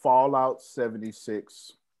play Fallout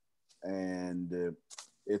 76, and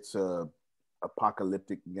it's a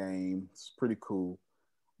apocalyptic game. It's pretty cool,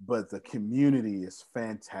 but the community is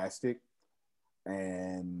fantastic,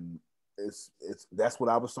 and that's what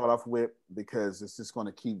I would start off with, because it's just going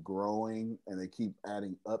to keep growing, and they keep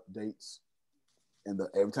adding updates. And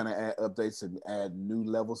every time they add updates and add new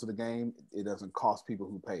levels of the game, it doesn't cost people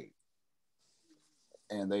who paid.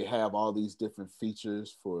 And they have all these different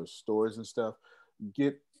features for stores and stuff.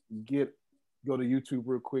 Go to YouTube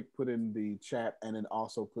real quick, put in the chat, and then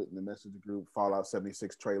also put in the message group Fallout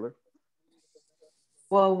 76 trailer.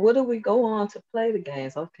 Well, what do we go on to play the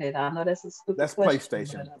games? Okay, I know that's a stupid question.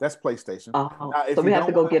 PlayStation. That's PlayStation. Now, so we have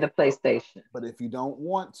to go get a PlayStation. But if you don't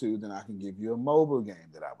want to, then I can give you a mobile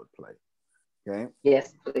game that I would play. Okay.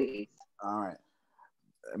 Yes, please. All right.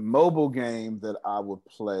 A mobile game that I would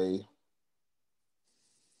play.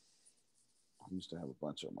 I used to have a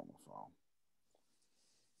bunch of them on my phone.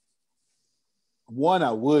 One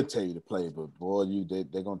I would tell you to play, but boy,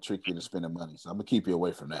 they're gonna trick you to spend the money. So I'm gonna keep you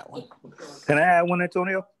away from that one. Can I add one,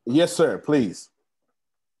 Antonio? Yes, sir. Please.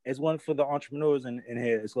 It's one for the entrepreneurs in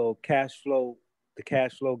here. It's called the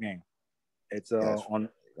cash flow game. It's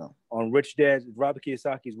on Rich Dad, Robert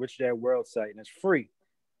Kiyosaki's Rich Dad World site, and it's free.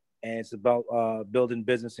 And it's about building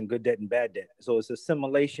business and good debt and bad debt. So it's a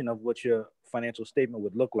simulation of what your financial statement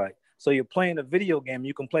would look like. So you're playing a video game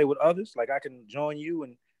you can play with others. Like I can join you,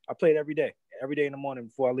 and I play it every day in the morning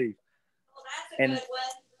before I leave.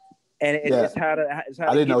 It's how to.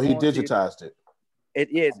 I didn't know he digitized it. It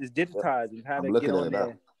is. It's digitized. It's how to get on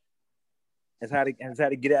there. It's how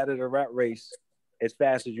to get out of the rat race as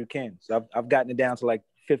fast as you can. So I've gotten it down to like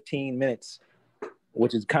 15 minutes,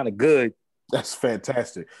 which is kind of good. That's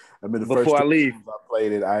fantastic. I mean, before I leave, I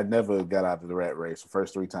played it. I never got out of the rat race. The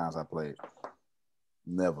first 3 times I played,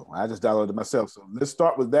 never. I just downloaded it myself. So let's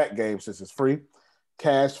start with that game since it's free.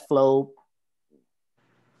 Cash flow.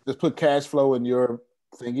 Just put cash flow in your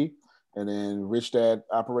thingy, and then Rich Dad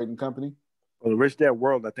Operating Company. Well, Rich Dad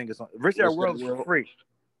World, I think it's on. Rich Dad World is for free.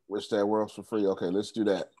 Rich Dad World's for free. Okay, let's do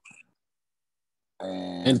that.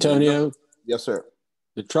 And Antonio? Yes, sir.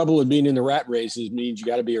 The trouble with being in the rat races means you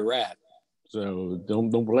got to be a rat. So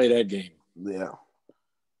don't play that game. Yeah.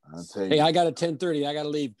 I'll tell you. Hey, I got a 10:30. I got to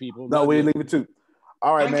leave, people. No, we leave it too.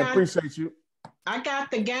 All right, man. Appreciate you. I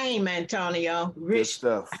got the game, Antonio. Good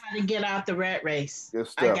stuff. How to get out the rat race. Good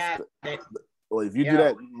stuff. I got it. Well, if you do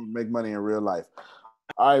that, you make money in real life.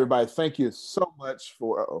 All right, everybody. Thank you so much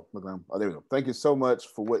for. There we go. Thank you so much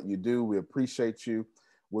for what you do. We appreciate you.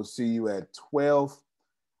 We'll see you at 12.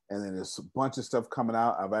 And then there's a bunch of stuff coming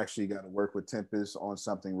out. I've actually got to work with Tempest on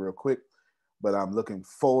something real quick, but I'm looking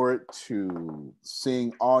forward to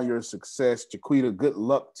seeing all your success. Jaquita, good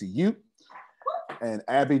luck to you. And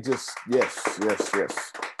Abby, yes.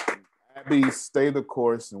 Abby, stay the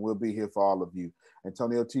course, and we'll be here for all of you.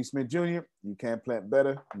 Antonio T. Smith Jr., you can plant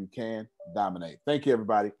better. You can dominate. Thank you,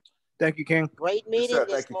 everybody. Thank you, King. Great meeting Yes,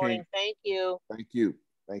 this morning. Thank you. Thank you.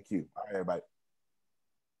 All right, everybody.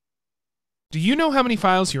 Do you know how many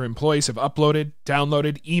files your employees have uploaded,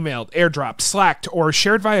 downloaded, emailed, airdropped, slacked, or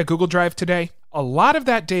shared via Google Drive today? A lot of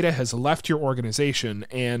that data has left your organization,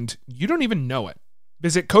 and you don't even know it.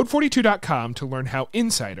 Visit code42.com to learn how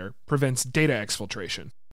Insider prevents data exfiltration.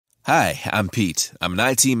 Hi, I'm Pete. I'm an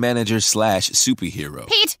IT manager / superhero.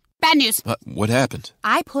 Pete, bad news. What happened?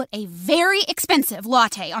 I put a very expensive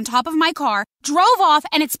latte on top of my car, drove off,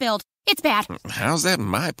 and it spilled. It's bad. How's that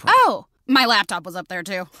my problem? Oh, my laptop was up there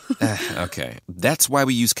too. Okay, that's why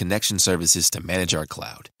we use connection services to manage our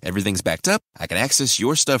cloud. Everything's backed up. I can access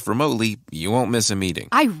your stuff remotely. You won't miss a meeting.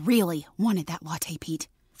 I really wanted that latte, Pete.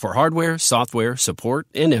 For hardware, software, support,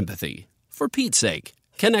 and empathy. For Pete's sake,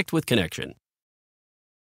 connect with Connection.